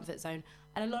lost your comfort zone,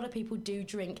 and a lot of people do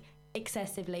drink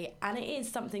excessively, and it is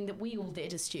something that we all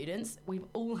did as students. We've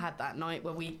all had that night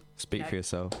where we speak for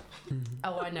yourself.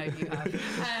 Oh, I know you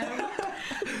have.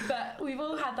 But we've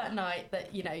all had that night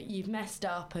that you've messed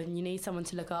up and you need someone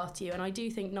to look after you, and I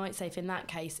do think Night Safe in that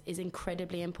case is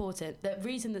incredibly important. The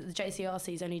reason that the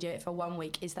JCRCs only do it for 1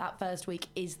 week is that first week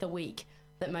is the week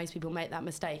that most people make that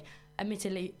mistake.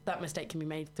 Admittedly, that mistake can be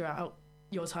made throughout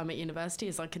your time at university,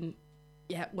 as I can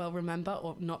remember,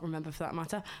 or not remember for that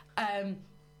matter.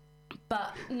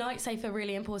 But Night Safe are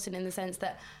really important in the sense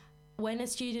that when a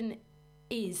student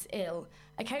is ill,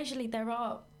 occasionally there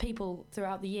are people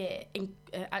throughout the year,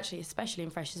 actually especially in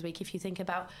Freshers Week, if you think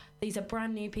about, these are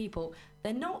brand new people.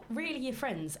 They're not really your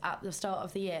friends at the start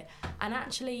of the year. And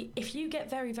actually, if you get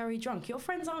very, very drunk, your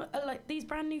friends aren't, like these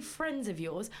brand new friends of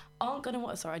yours aren't going to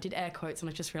want, sorry, I did air quotes and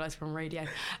I just realised we're on radio.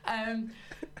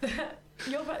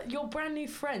 Your brand new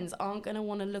friends aren't going to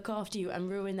want to look after you and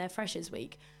ruin their Freshers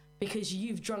Week because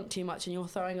you've drunk too much and you're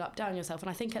throwing up down yourself. And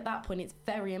I think at that point it's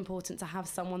very important to have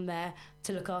someone there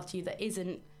to look after you that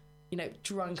isn't,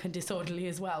 drunk and disorderly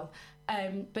as well.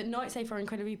 But Night Safe are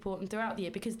incredibly important throughout the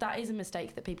year because that is a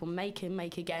mistake that people make and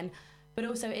make again. But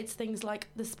also it's things like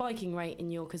the spiking rate in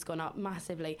York has gone up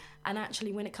massively. And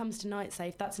actually when it comes to Night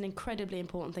Safe, that's an incredibly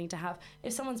important thing to have.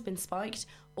 If someone's been spiked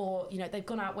or, they've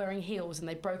gone out wearing heels and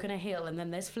they've broken a heel and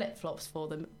then there's flip-flops for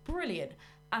them, brilliant.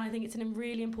 And I think it's a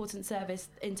really important service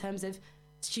in terms of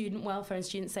student welfare and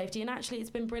student safety. And actually, it's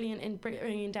been brilliant in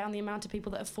bringing down the amount of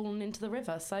people that have fallen into the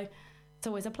river. So it's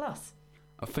always a plus.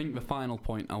 I think the final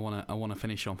point I want to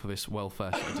finish on for this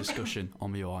welfare discussion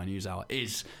on the URY Newshour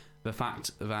is the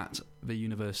fact that the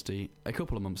university, a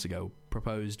couple of months ago,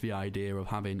 proposed the idea of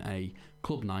having a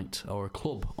club night or a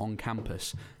club on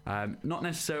campus. Not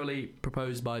necessarily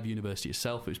proposed by the university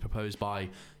itself, it was proposed by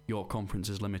York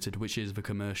Conferences Limited, which is the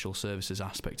commercial services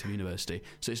aspect of the university.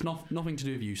 So it's nothing to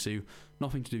do with USU,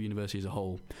 nothing to do with university as a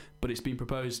whole, but it's been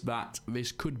proposed that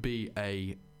this could be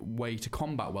a way to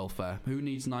combat welfare. Who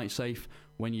needs night safe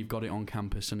when you've got it on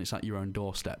campus and it's at your own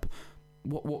doorstep?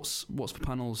 What's the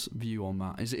panel's view on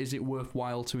that? Is it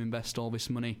worthwhile to invest all this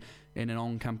money in an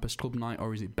on-campus club night,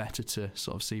 or is it better to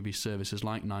sort of see these services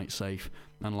like Night Safe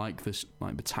and like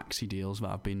the taxi deals that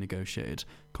have been negotiated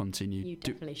continue? You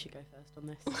definitely should go first on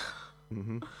this.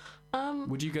 Mm-hmm.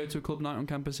 Would you go to a club night on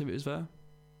campus if it was there?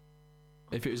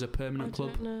 If it was a permanent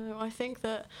club? No, I think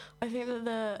that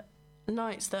the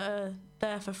nights that are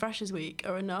there for Freshers Week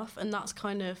are enough, and that's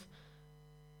kind of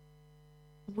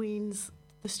weans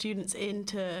the students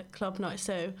into club nights.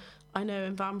 So I know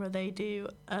in Vanbrugh they do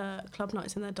club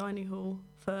nights in their dining hall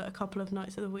for a couple of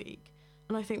nights of the week,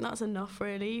 and I think that's enough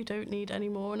really. You don't need any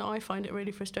more, and I find it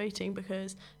really frustrating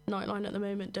because Nightline at the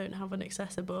moment don't have an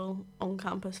accessible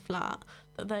on-campus flat,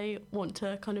 that they want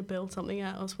to kind of build something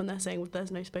else when they're saying, well, there's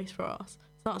no space for us.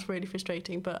 So that's really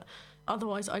frustrating, but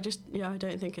otherwise I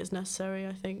don't think it's necessary.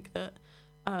 I think that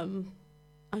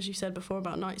as you said before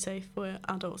about Night Safe, we're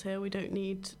adults here, we don't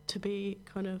need to be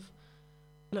kind of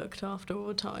looked after all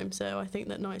the time. So I think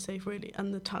that Night Safe really,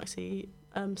 and the taxi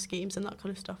schemes and that kind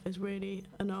of stuff is really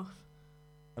enough.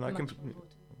 And I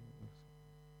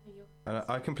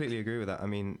completely agree with that. I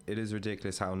mean, it is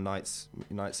ridiculous how Night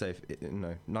Safe,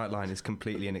 Nightline is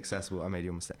completely inaccessible. I made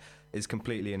your mistake. It's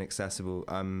completely inaccessible.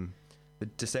 The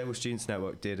Disabled Students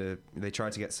Network they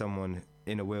tried to get someone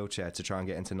in a wheelchair to try and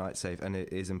get into Night Safe, and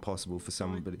it is impossible for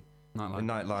somebody.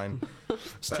 Nightline.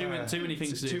 It's too many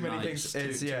things to do. Too many things.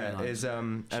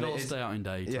 And all stay out in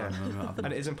daytime. Yeah.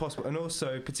 And it is impossible. And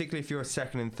also, particularly if you're a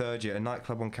second and third year, a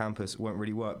nightclub on campus won't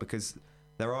really work because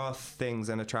there are things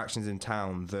and attractions in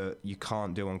town that you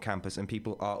can't do on campus, and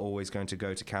people are always going to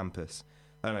go to campus.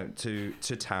 To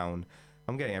town.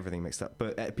 I'm getting everything mixed up,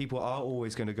 but people are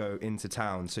always going to go into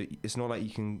town, so it's not like you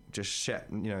can just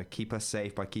keep us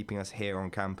safe by keeping us here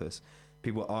on campus.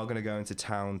 People are going to go into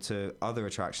town to other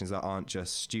attractions that aren't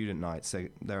just student nights. So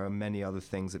there are many other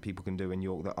things that people can do in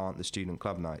York that aren't the student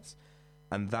club nights,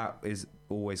 and that is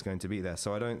always going to be there.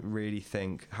 So I don't really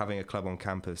think having a club on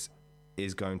campus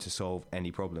is going to solve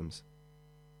any problems.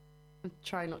 I'm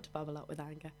trying not to bubble up with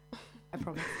anger, I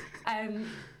promise.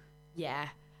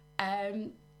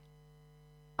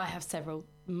 I have several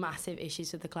massive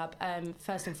issues with the club.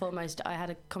 First and foremost, I had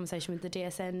a conversation with the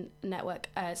DSN network,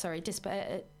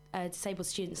 Disabled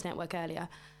Students Network earlier,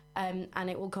 and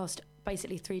it will cost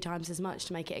basically 3 times as much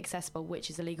to make it accessible,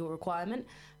 which is a legal requirement,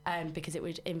 because it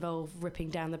would involve ripping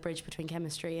down the bridge between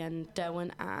Chemistry and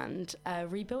Derwent and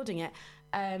rebuilding it.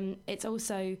 It's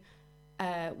also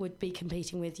would be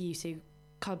competing with USU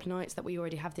club nights that we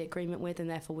already have the agreement with and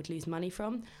therefore would lose money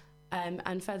from.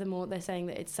 And furthermore, they're saying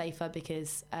that it's safer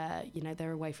because,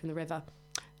 they're away from the river.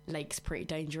 Lake's pretty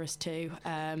dangerous too.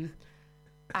 And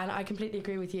I completely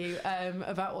agree with you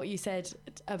about what you said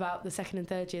about the second and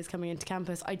third years coming into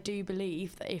campus. I do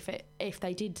believe that if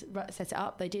they did set it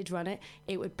up, they did run it,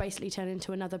 it would basically turn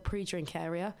into another pre-drink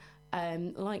area,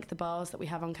 like the bars that we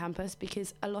have on campus,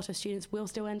 because a lot of students will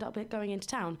still end up going into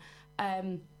town.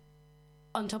 On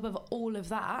top of all of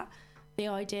that, the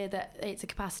idea that it's a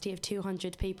capacity of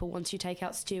 200 people once you take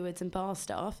out stewards and bar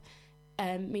staff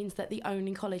means that the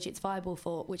only college it's viable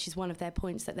for, which is one of their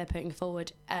points that they're putting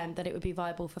forward, that it would be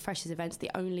viable for freshers events,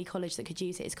 the only college that could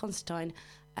use it is Constantine.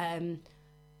 And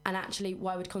actually,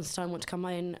 why would Constantine want to come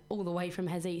in all the way from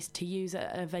Hes East to use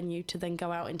a venue to then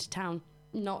go out into town?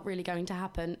 Not really going to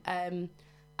happen. And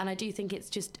I do think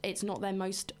it's not their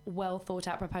most well thought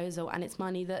out proposal, and it's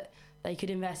money that they could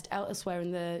invest elsewhere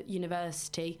in the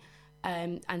university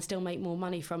and still make more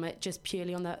money from it, just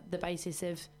purely on the basis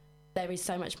of there is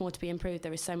so much more to be improved,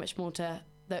 there is so much more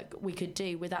that we could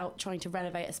do without trying to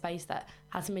renovate a space that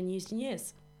hasn't been used in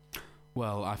years.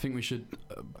 Well, I think we should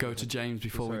go to James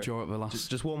before we draw up the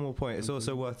last... Just one more point. It's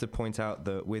also worth to point out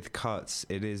that with cuts,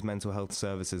 it is mental health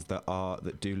services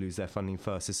that do lose their funding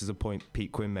first. This is a point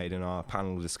Pete Quinn made in our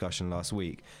panel discussion last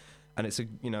week. And it's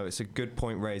a good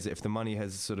point raised that if the money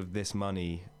has sort of this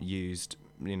money used,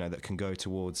 that can go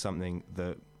towards something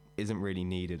that isn't really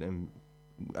needed. And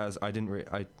as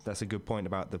that's a good point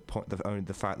about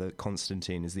the fact that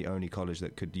Constantine is the only college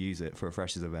that could use it for a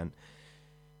freshers event.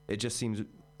 It just seems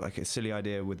like a silly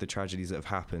idea with the tragedies that have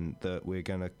happened that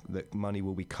that money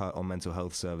will be cut on mental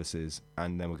health services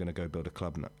and then we're going to go build a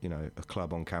club, a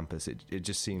club on campus. It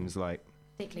just seems like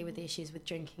particularly with the issues with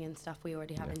drinking and stuff we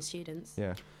already have in students.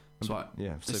 Yeah. So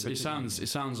it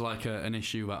sounds like an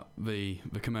issue that the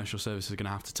commercial services are going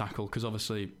to have to tackle, because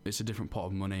obviously it's a different pot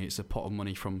of money. It's a pot of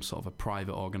money from sort of a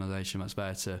private organisation that's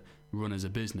there to run as a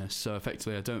business. So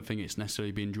effectively, I don't think it's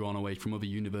necessarily being drawn away from other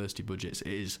university budgets.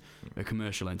 It is a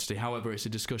commercial entity. However, it's a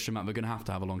discussion that we're going to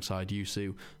have alongside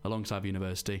USU, alongside the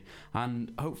university,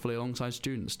 and hopefully alongside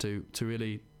students to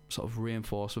really sort of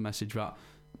reinforce the message that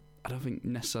I don't think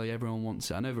necessarily everyone wants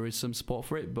it. I know there is some support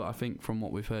for it, but I think from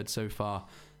what we've heard so far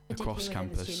across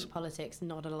campus, student politics,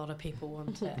 not a lot of people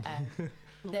want it.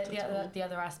 The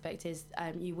other aspect is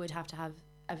you would have to have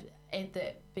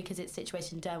because it's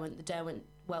situated in Derwent, the Derwent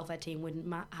welfare team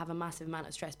wouldn't have a massive amount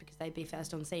of stress because they'd be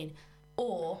first on scene,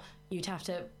 or you'd have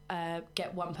to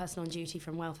get one person on duty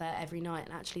from welfare every night,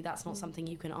 and actually that's not something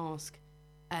you can ask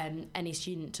any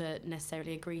student to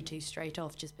necessarily agree to straight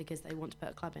off just because they want to put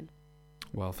a club in.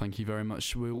 Well, thank you very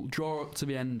much. We'll draw up to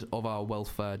the end of our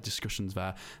welfare discussions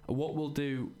there. What we'll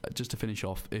do, just to finish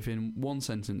off, if in one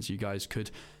sentence you guys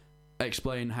could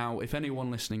explain how, if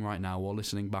anyone listening right now or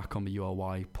listening back on the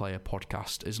URY Player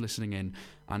podcast is listening in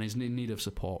and is in need of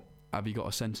support, have you got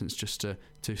a sentence just to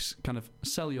kind of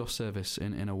sell your service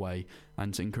in a way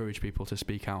and to encourage people to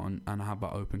speak out and have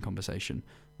that open conversation?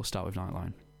 We'll start with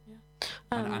Nightline. Yeah.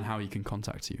 And how you can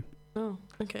contact you. Oh,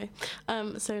 okay.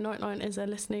 So Nightline is a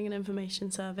listening and information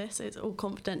service. It's all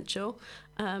confidential.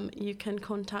 You can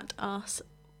contact us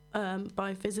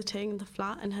by visiting the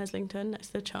flat in Heslington next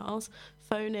to the Charles,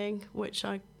 phoning, which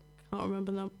I can't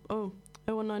remember the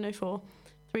 01904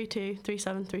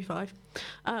 323735,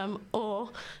 or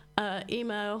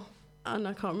email, and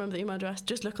I can't remember the email address.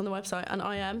 Just look on the website, and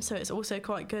I am. So it's also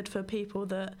quite good for people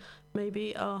that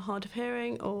maybe are hard of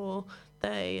hearing or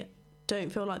they don't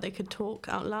feel like they could talk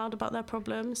out loud about their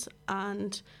problems,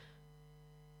 and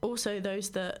also those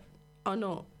that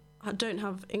don't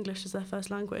have English as their first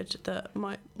language that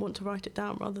might want to write it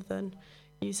down rather than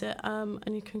use it,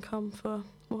 and you can come for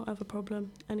whatever problem,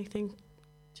 anything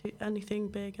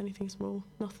big, anything small,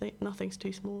 nothing's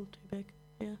too small, too big.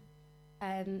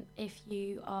 If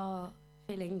you are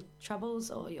feeling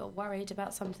troubles or you're worried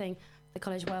about something, the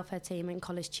college welfare team and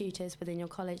college tutors within your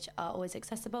college are always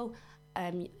accessible.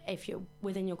 If you're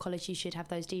within your college, you should have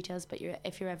those details, but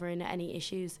if you're ever in any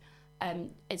issues,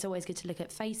 it's always good to look at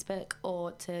Facebook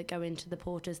or to go into the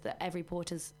porters, that every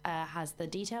porters has the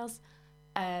details.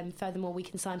 Furthermore, we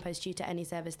can signpost you to any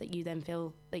service that you then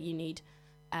feel that you need.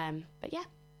 But yeah.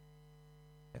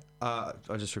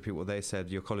 I'll just repeat what they said.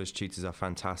 Your college tutors are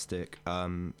fantastic. For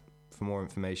more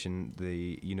information,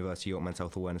 the University of York Mental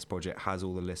Health Awareness Project has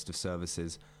all the list of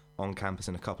services on campus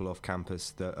and a couple off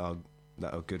campus that are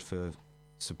good for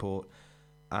support.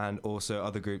 And also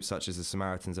other groups such as the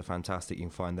Samaritans are fantastic. You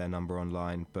can find their number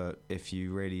online. But if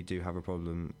you really do have a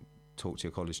problem, talk to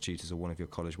your college tutors or one of your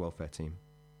college welfare team.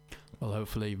 Well,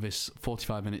 hopefully this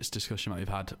 45 minutes discussion that we've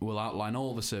had will outline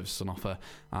all the services on offer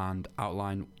and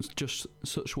outline just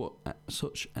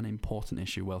such an important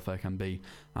issue welfare can be,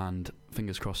 and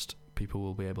fingers crossed people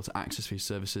will be able to access these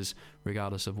services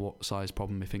regardless of what size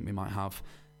problem they think they might have.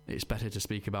 It's better to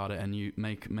speak about it and you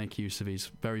make use of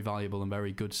these very valuable and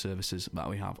very good services that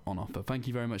we have on offer. Thank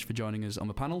you very much for joining us on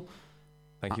the panel.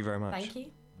 Thank you very much. Thank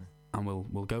you. And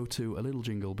we'll go to a little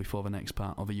jingle before the next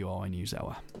part of the URY News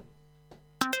Hour.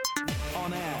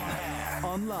 On air,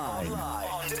 online,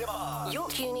 on demand.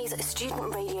 York Uni's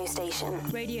student radio station.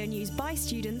 Radio news by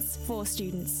students for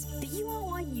students. The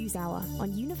URY News Hour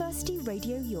on University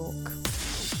Radio York.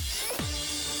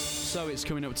 So it's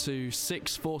coming up to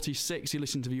 6:46. You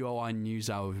listen to the URY News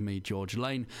Hour with me, George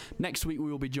Lane. Next week we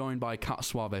will be joined by Kat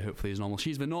Suave, hopefully as normal.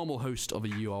 She's the normal host of the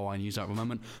URY News Hour at the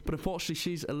moment, but unfortunately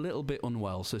she's a little bit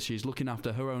unwell, so she's looking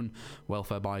after her own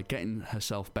welfare by getting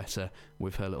herself better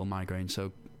with her little migraine.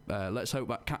 So let's hope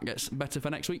that Kat gets better for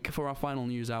next week for our final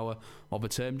news hour of the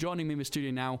term. Joining me in the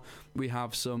studio now, we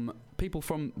have some people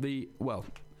from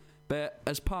they're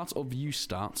as part of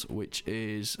UStart, which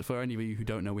is, for any of you who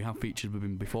don't know, we have featured with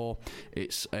them before.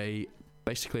 It's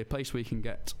basically a place where you can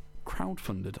get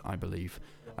crowdfunded, I believe,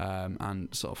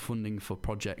 and sort of funding for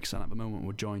projects. And at the moment,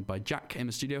 we're joined by Jack in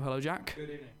the studio. Hello, Jack. Good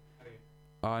evening. How are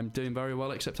you? I'm doing very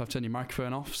well, except I've turned your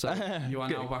microphone off, so you are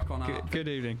now back on. Good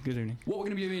evening. Good evening. What we're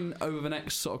going to be doing over the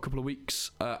next sort of couple of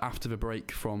weeks after the break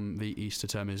from the Easter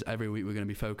term is every week we're going to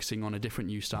be focusing on a different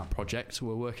UStart project.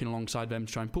 We're working alongside them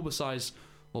to try and publicise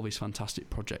all these fantastic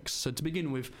projects. So to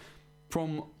begin with,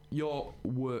 from your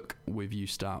work with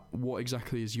UStart, what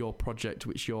exactly is your project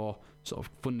which you're sort of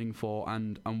funding for,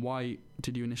 and why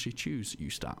did you initially choose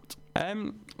UStart?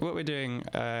 What we're doing,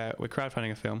 we're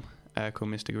crowdfunding a film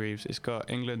called Mr. Greaves. It's got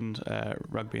England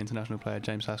rugby international player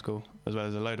James Haskell, as well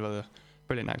as a load of other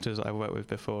brilliant actors that I've worked with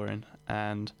before,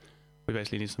 and we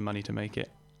basically need some money to make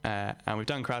it. And we've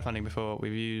done crowdfunding before.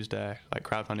 We've used like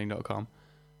crowdfunding.com,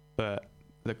 but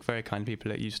the very kind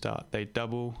people at UStart, they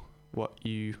double what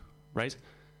you raise.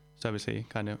 So obviously,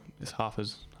 kind of, it's half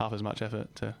as much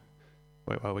effort to.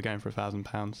 Well, we're going for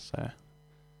 £1,000, so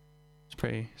it's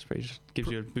pretty just gives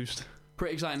you a boost.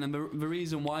 Pretty exciting, and the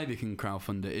reason why they can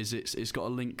crowdfund it is it's got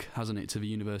a link, hasn't it, to the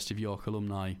University of York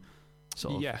alumni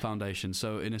sort of foundation.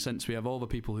 So in a sense, we have all the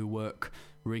people who work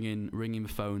ringing the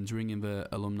phones, ringing the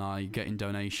alumni, getting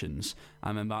donations,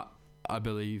 and then that, I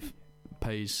believe,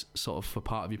 pays sort of for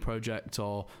part of your project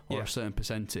or a certain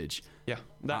percentage. Yeah,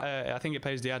 that I think it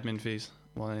pays the admin fees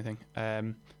more than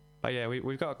anything. But yeah,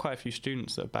 we've got quite a few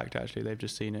students that have backed. Actually, they've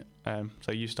just seen it.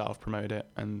 So UStart have promoted it,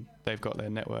 and they've got their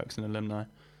networks and alumni.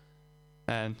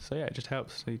 And so yeah, it just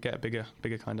helps. So you get a bigger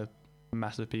kind of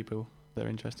mass of people that are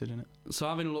interested in it. So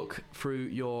having a look through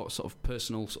your sort of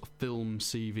personal sort of film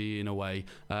CV in a way,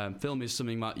 film is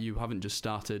something that you haven't just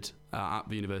started at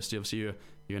the university. Obviously,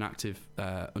 you're an active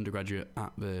undergraduate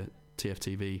at the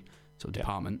TFTV sort of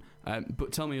department.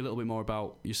 But tell me a little bit more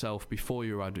about yourself before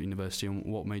you arrived at university and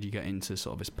what made you get into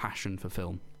sort of this passion for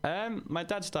film. My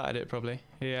dad started it probably.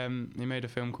 He made a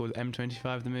film called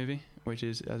M25 the movie, which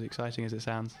is as exciting as it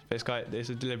sounds. But it's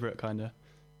a deliberate kind of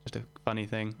just a funny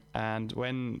thing. And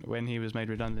when he was made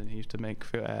redundant, he used to make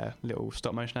little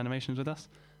stop motion animations with us.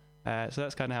 So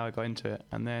that's kind of how I got into it.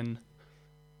 And then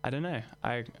I don't know,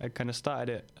 I kind of started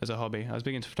it as a hobby. I was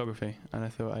big into photography, and I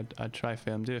thought I'd try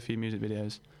film, do a few music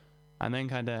videos, and then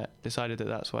kind of decided that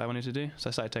that's what I wanted to do. So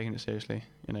I started taking it seriously,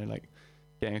 like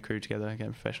getting a crew together,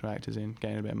 getting professional actors in,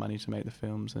 getting a bit of money to make the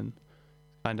films, and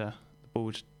kind of the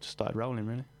ball just started rolling,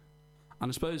 really.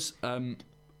 And I suppose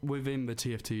within the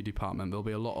TFT department, there'll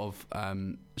be a lot of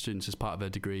students as part of their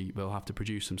degree, they'll have to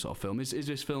produce some sort of film. Is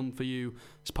this film for you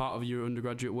as part of your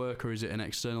undergraduate work, or is it an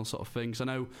external sort of thing? Because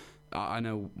I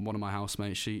know one of my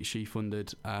housemates, she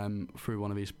funded through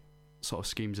one of these sort of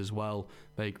schemes as well.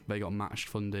 They got matched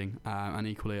funding, and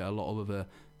equally a lot of other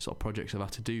sort of projects have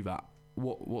had to do that.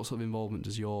 What sort of involvement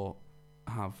does your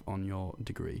have on your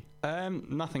degree?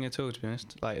 Nothing at all, to be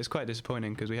honest. Like, it's quite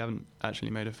disappointing because we haven't actually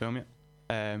made a film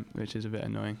yet, which is a bit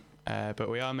annoying. But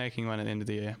we are making one at the end of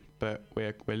the year, but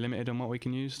we're limited on what we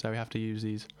can use, so we have to use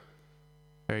these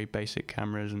very basic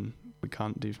cameras, and we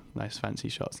can't do nice fancy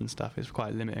shots and stuff. It's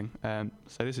quite limiting.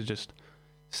 So this is just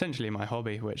essentially my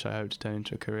hobby, which I hope to turn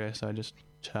into a career. So I just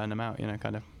churn them out,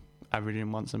 kind of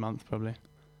averaging once a month probably.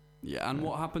 Yeah, and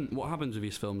what happens with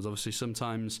these films? Obviously,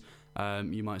 sometimes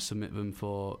you might submit them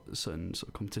for certain sort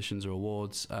of competitions or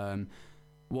awards.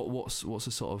 What's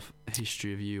the sort of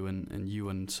history of you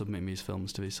and submitting these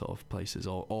films to these sort of places,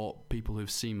 or people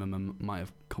who've seen them and might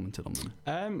have commented on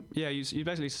them? You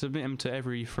basically submit them to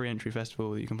every free entry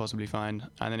festival that you can possibly find,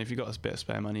 and then if you've got a bit of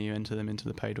spare money, you enter them into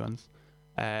the paid ones.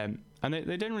 And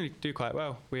they generally do quite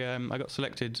well. I got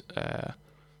selected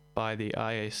by the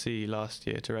IAC last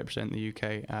year to represent the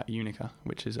UK at Unica,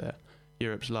 which is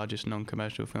Europe's largest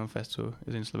non-commercial film festival.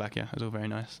 It's in Slovakia. It was all very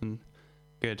nice and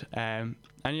good. And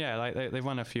yeah, like they've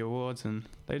won a few awards, and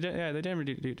they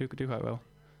generally do quite well.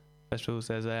 Festivals.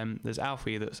 There's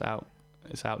Alfie that's out.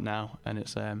 It's out now, and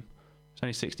it's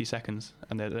only 60 seconds,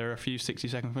 and there are a few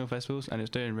 60-second film festivals, and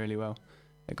it's doing really well.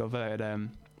 It got voted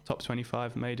top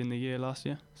 25 made in the year last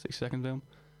year, 60-second film,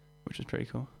 which is pretty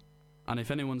cool. And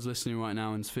if anyone's listening right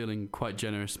now and is feeling quite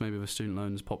generous, maybe the student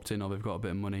loans popped in or they've got a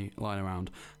bit of money lying around,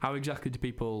 how exactly do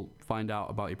people find out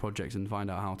about your project and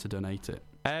find out how to donate it?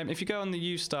 If you go on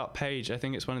the UStart page, I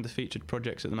think it's one of the featured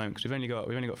projects at the moment, because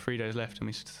we've only got 3 days left, and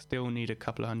we still need a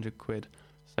couple of £100.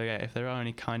 So yeah, if there are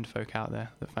any kind folk out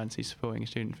there that fancy supporting a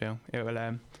student film,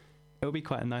 it'll be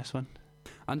quite a nice one.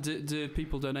 And do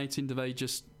people donating, do they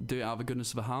just do it out of the goodness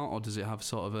of the heart, or does it have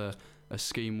sort of a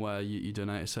scheme where you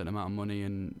donate a certain amount of money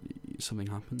and something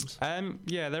happens?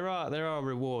 Yeah, there are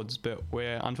rewards, but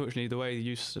unfortunately the way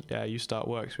UStart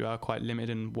works, we are quite limited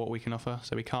in what we can offer.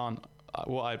 So we can't.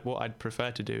 What I'd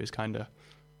prefer to do is kind of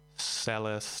sell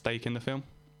a stake in the film.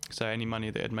 So any money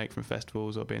that I'd make from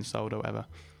festivals or being sold or whatever,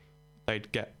 they'd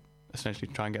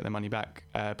essentially try and get their money back.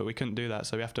 But we couldn't do that,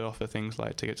 so we have to offer things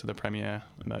like tickets to the premiere,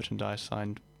 merchandise,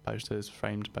 signed posters,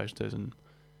 framed posters, and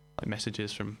like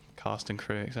messages from cast and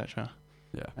crew, etc.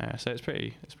 Yeah. So it's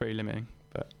pretty limiting,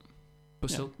 but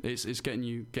still, it's getting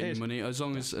you money. As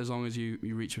long as you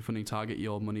reach your funding target,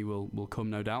 your money will come,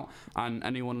 no doubt. And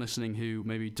anyone listening who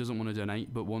maybe doesn't want to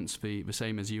donate but wants to be the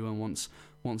same as you and wants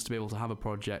to be able to have a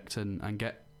project and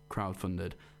get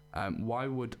crowdfunded, why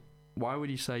would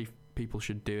you say people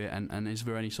should do it? And is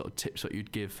there any sort of tips that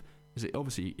you'd give is it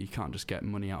obviously you can't just get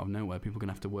money out of nowhere. People are going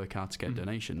to have to work hard to get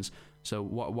donations. So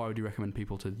why would you recommend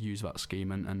people to use that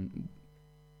scheme, and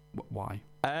why?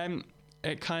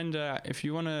 It kind of, if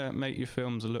you want to make your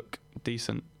films look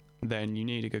decent, then you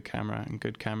need a good camera, and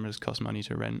good cameras cost money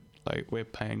to rent. Like, we're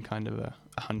paying kind of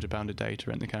 £100 a day to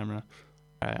rent the camera,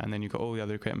 and then you've got all the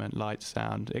other equipment, lights,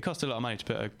 sound. It costs a lot of money to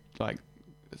put a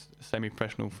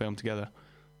semi-professional film together,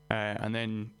 and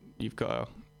then you've got to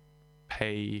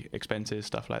pay expenses,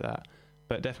 stuff like that.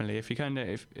 But definitely, if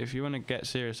you want to get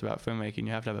serious about filmmaking,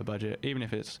 you have to have a budget. Even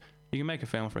if you can make a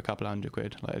film for a couple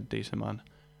 £100, like a decent one,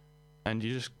 and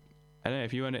you just, I don't know,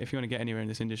 if you want to get anywhere in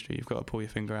this industry, you've got to pull your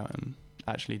finger out and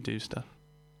actually do stuff.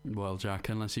 Well, Jack,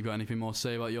 unless you've got anything more to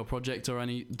say about your project or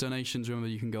any donations, remember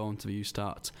you can go onto the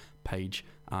YuStart page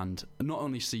and not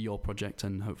only see your project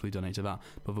and hopefully donate to that,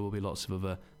 but there will be lots of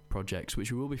other projects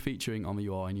which we will be featuring on the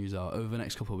URY Newshour over the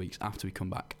next couple of weeks after we come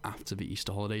back after the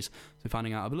Easter holidays. So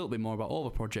finding out a little bit more about all the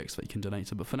projects that you can donate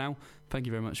to. But for now, thank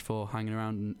you very much for hanging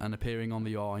around and appearing on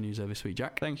the URY Newshour this week,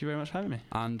 Jack. Thank you very much for having me.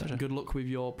 And Pleasure. good luck with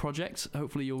your project.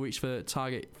 Hopefully you'll reach the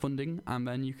target funding and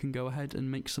then you can go ahead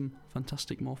and make some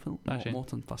fantastic more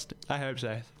fantastic. I hope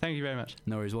so. Thank you very much.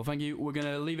 No worries. Well, thank you. We're going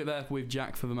to leave it there with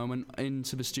Jack for the moment.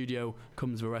 Into the studio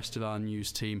comes the rest of our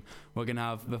news team. We're going to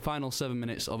have the final 7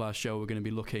 minutes of our show. We're going to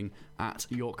be looking at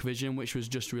York Vision, which was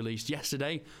just released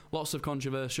yesterday. Lots of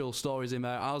controversial stories in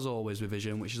there, as always with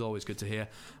Vision, which is always good to hear.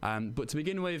 But to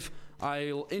begin with,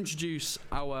 I'll introduce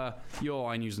our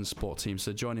URY News and Sport team.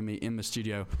 So joining me in the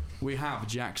studio, we have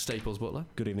Jack Staples-Butler.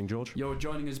 Good evening, George. You're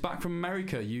joining us back from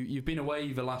America. You've been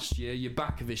away the last year. You're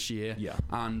back this year. Yeah.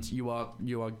 And you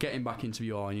are getting back into the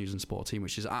URY News and Sport team,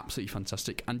 which is absolutely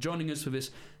fantastic. And joining us for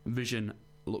this Vision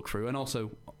look through, and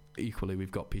also equally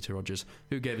we've got Peter Rogers,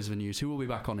 who gave us the news, who will be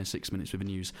back on in 6 minutes with the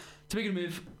news. To begin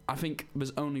with, I think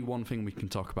there's only one thing we can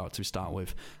talk about to start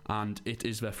with, and it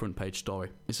is their front page story.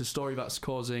 It's a story that's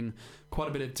causing quite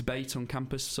a bit of debate on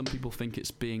campus. Some people think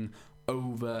it's being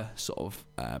over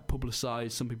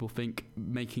publicised. Some people think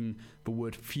making the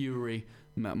word fury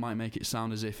might make it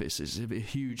sound as if it's a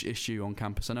huge issue on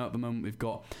campus. I know at the moment we've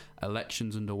got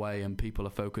elections underway and people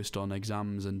are focused on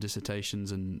exams and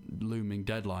dissertations and looming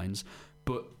deadlines,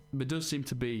 but there does seem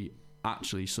to be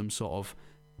actually some sort of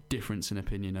difference in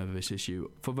opinion over this issue.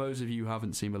 For those of you who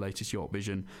haven't seen the latest York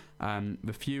Vision,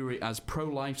 the Fury as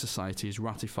pro-life society is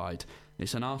ratified.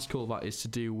 It's an article that is to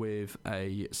do with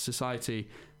a society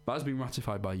that has been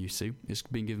ratified by USU. It's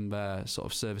been given their sort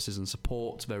of services and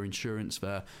support, their insurance,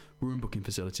 their room booking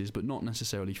facilities, but not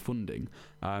necessarily funding.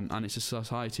 And it's a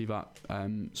society that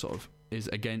sort of is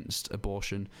against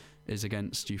abortion, is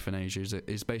against euthanasia,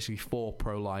 is basically for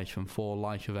pro-life and for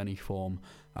life of any form,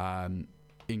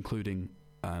 including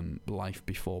life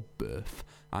before birth.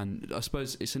 And I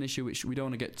suppose it's an issue which we don't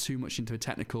want to get too much into the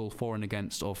technical for and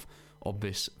against of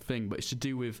this thing, but it's to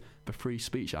do with the free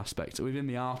speech aspect. Within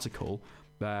the article,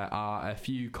 there are a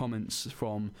few comments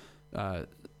from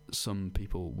some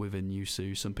people within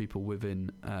USU, some people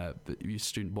within the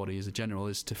student body as a general,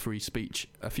 as to free speech.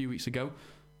 A few weeks ago,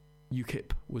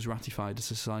 UKIP was ratified as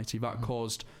a society. That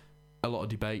caused a lot of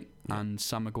debate, and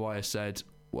Sam Maguire said,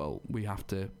 well, we have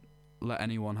to let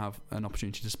anyone have an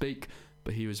opportunity to speak,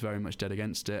 but he was very much dead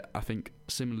against it. I think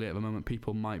similarly at the moment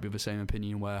people might be of the same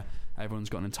opinion, where everyone's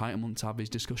got an entitlement to have these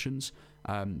discussions.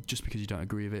 Just because you don't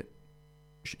agree with it,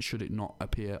 should it not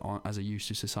appear as a use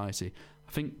to society?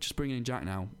 I think just bringing in Jack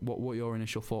now, what are your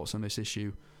initial thoughts on this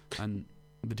issue and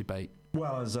the debate?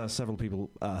 Well, as several people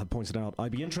have pointed out,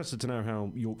 I'd be interested to know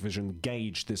how York Vision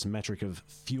gauged this metric of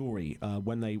fury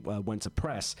when they went to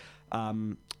press.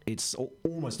 It's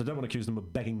almost, I don't want to accuse them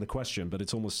of begging the question, but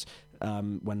it's almost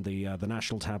when the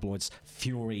national tabloids,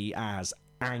 fury as,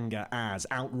 anger as,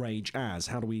 outrage as.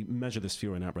 How do we measure this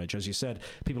fury and outrage? As you said,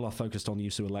 people are focused on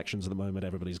USU elections at the moment.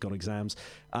 Everybody's got exams.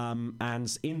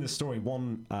 And in this story,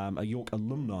 a York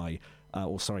alumnus,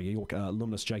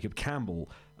 Jacob Campbell,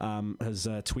 has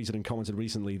tweeted and commented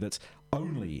recently that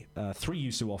only 3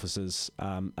 USU officers,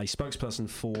 a spokesperson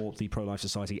for the Pro-Life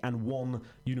Society, and 1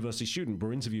 university student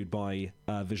were interviewed by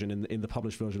Vision in the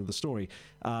published version of the story.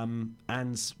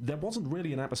 And there wasn't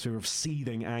really an atmosphere of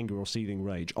seething anger or seething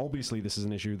rage. Obviously, this is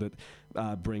an issue that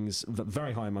brings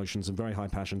very high emotions and very high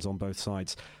passions on both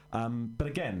sides. But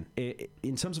again,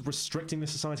 in terms of restricting the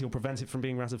society or prevent it from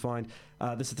being ratified,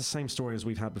 this is the same story as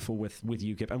we've had before with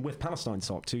UKIP and with Palestine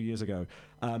Talk 2 years ago.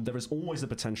 There is always the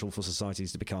potential for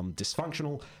societies to become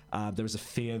dysfunctional. There is a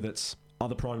fear that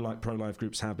other pro-life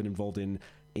groups have been involved in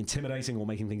intimidating or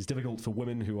making things difficult for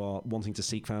women who are wanting to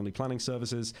seek family planning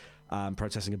services,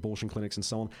 protesting abortion clinics and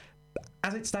so on.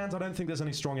 As it stands, I don't think there's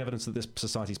any strong evidence that this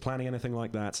society is planning anything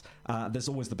like that. There's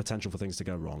always the potential for things to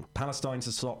go wrong.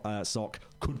 Palestine's SOC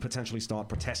could potentially start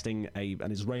protesting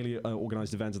an Israeli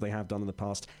organised event, as they have done in the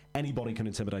past. Anybody can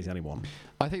intimidate anyone.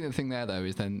 I think the thing there, though,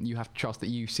 is then you have to trust that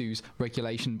USU's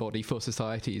regulation body for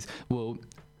societies will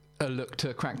look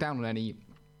to crack down on any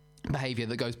behaviour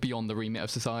that goes beyond the remit of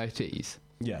societies.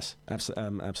 Yes,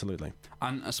 absolutely.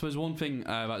 And I suppose one thing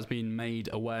that's been made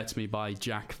aware to me by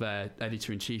Jack, their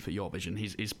editor-in-chief at York Vision,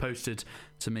 he's posted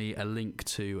to me a link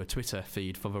to a Twitter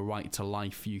feed for the Right to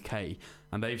Life UK,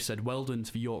 and they've said, well done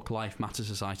to the York Life Matter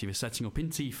Society for setting up in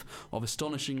teeth of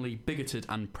astonishingly bigoted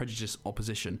and prejudiced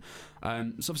opposition. So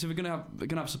obviously we're going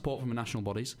to have support from the national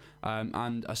bodies,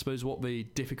 and I suppose what the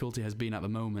difficulty has been at the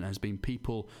moment has been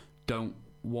people don't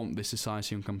want this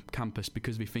society on campus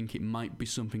because we think it might be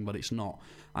something but it's not.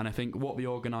 And I think what the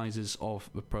organisers of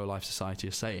the Pro-Life Society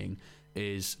are saying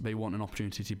is they want an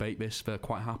opportunity to debate this. They're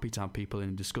quite happy to have people in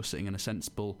and discuss it in a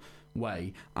sensible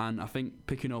way. And I think,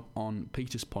 picking up on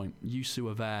Peter's point, USU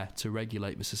are there to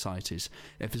regulate the societies.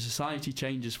 If the society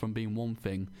changes from being one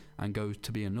thing and goes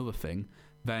to be another thing,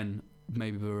 then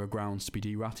maybe there are grounds to be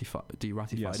deratified.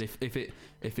 Yes.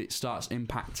 If it starts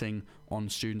impacting on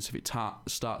students, if it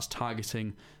starts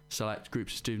targeting select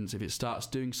groups of students, if it starts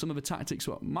doing some of the tactics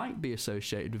what might be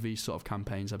associated with these sort of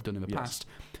campaigns I've done in the past,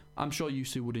 I'm sure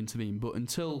USU would intervene. But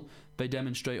until they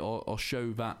demonstrate or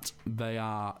show that they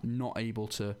are not able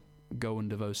to go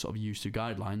under those sort of USU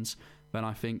guidelines, then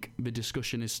I think the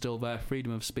discussion is still there.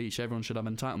 Freedom of speech, everyone should have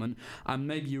entitlement. And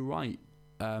maybe you're right,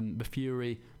 the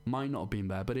fury might not have been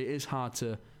there, but it is hard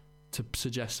to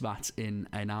suggest that in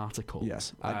an article.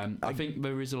 Yes. I think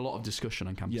there is a lot of discussion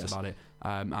on campus about it,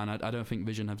 and I don't think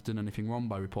Vision have done anything wrong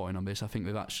by reporting on this. I think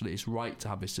it's right to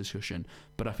have this discussion,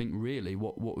 but I think really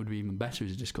what would be even better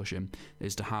as a discussion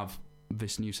is to have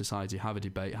this new society, have a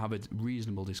debate, have a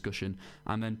reasonable discussion,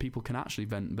 and then people can actually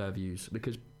vent their views,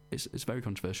 because it's a very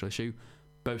controversial issue.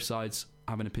 Both sides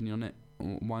have an opinion on it.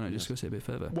 Why not discuss it a bit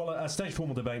further? Well, a stage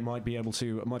formal debate might be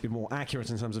more accurate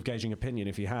in terms of gauging opinion.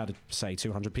 If you had, say,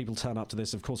 200 people turn up to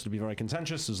this, of course it would be very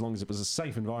contentious. As long as it was a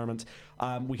safe environment,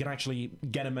 we could actually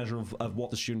get a measure of what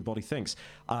the student body thinks.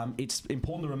 It's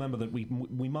important to remember that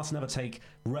we must never take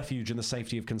refuge in the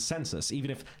safety of consensus. Even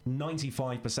if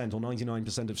 95% or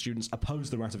 99% of students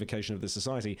oppose the ratification of this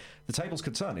society, the tables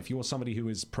could turn. If you're somebody who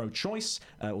is pro-choice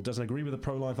or doesn't agree with the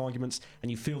pro-life arguments,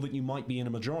 and you feel that you might be in a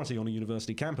majority on a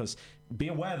university campus, be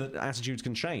aware that attitudes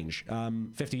can change.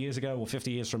 50 years ago or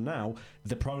 50 years from now,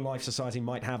 the pro-life society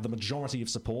might have the majority of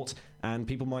support, and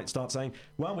people might start saying,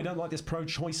 well, we don't like this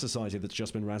pro-choice society that's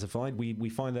just been ratified. We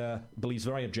find their beliefs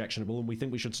very objectionable, and we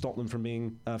think we should stop them from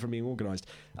being organised.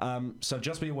 So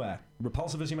just be aware.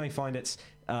 Repulsive as you may find it,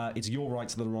 it's your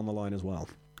rights that are on the line as well.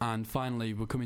 And finally, we're coming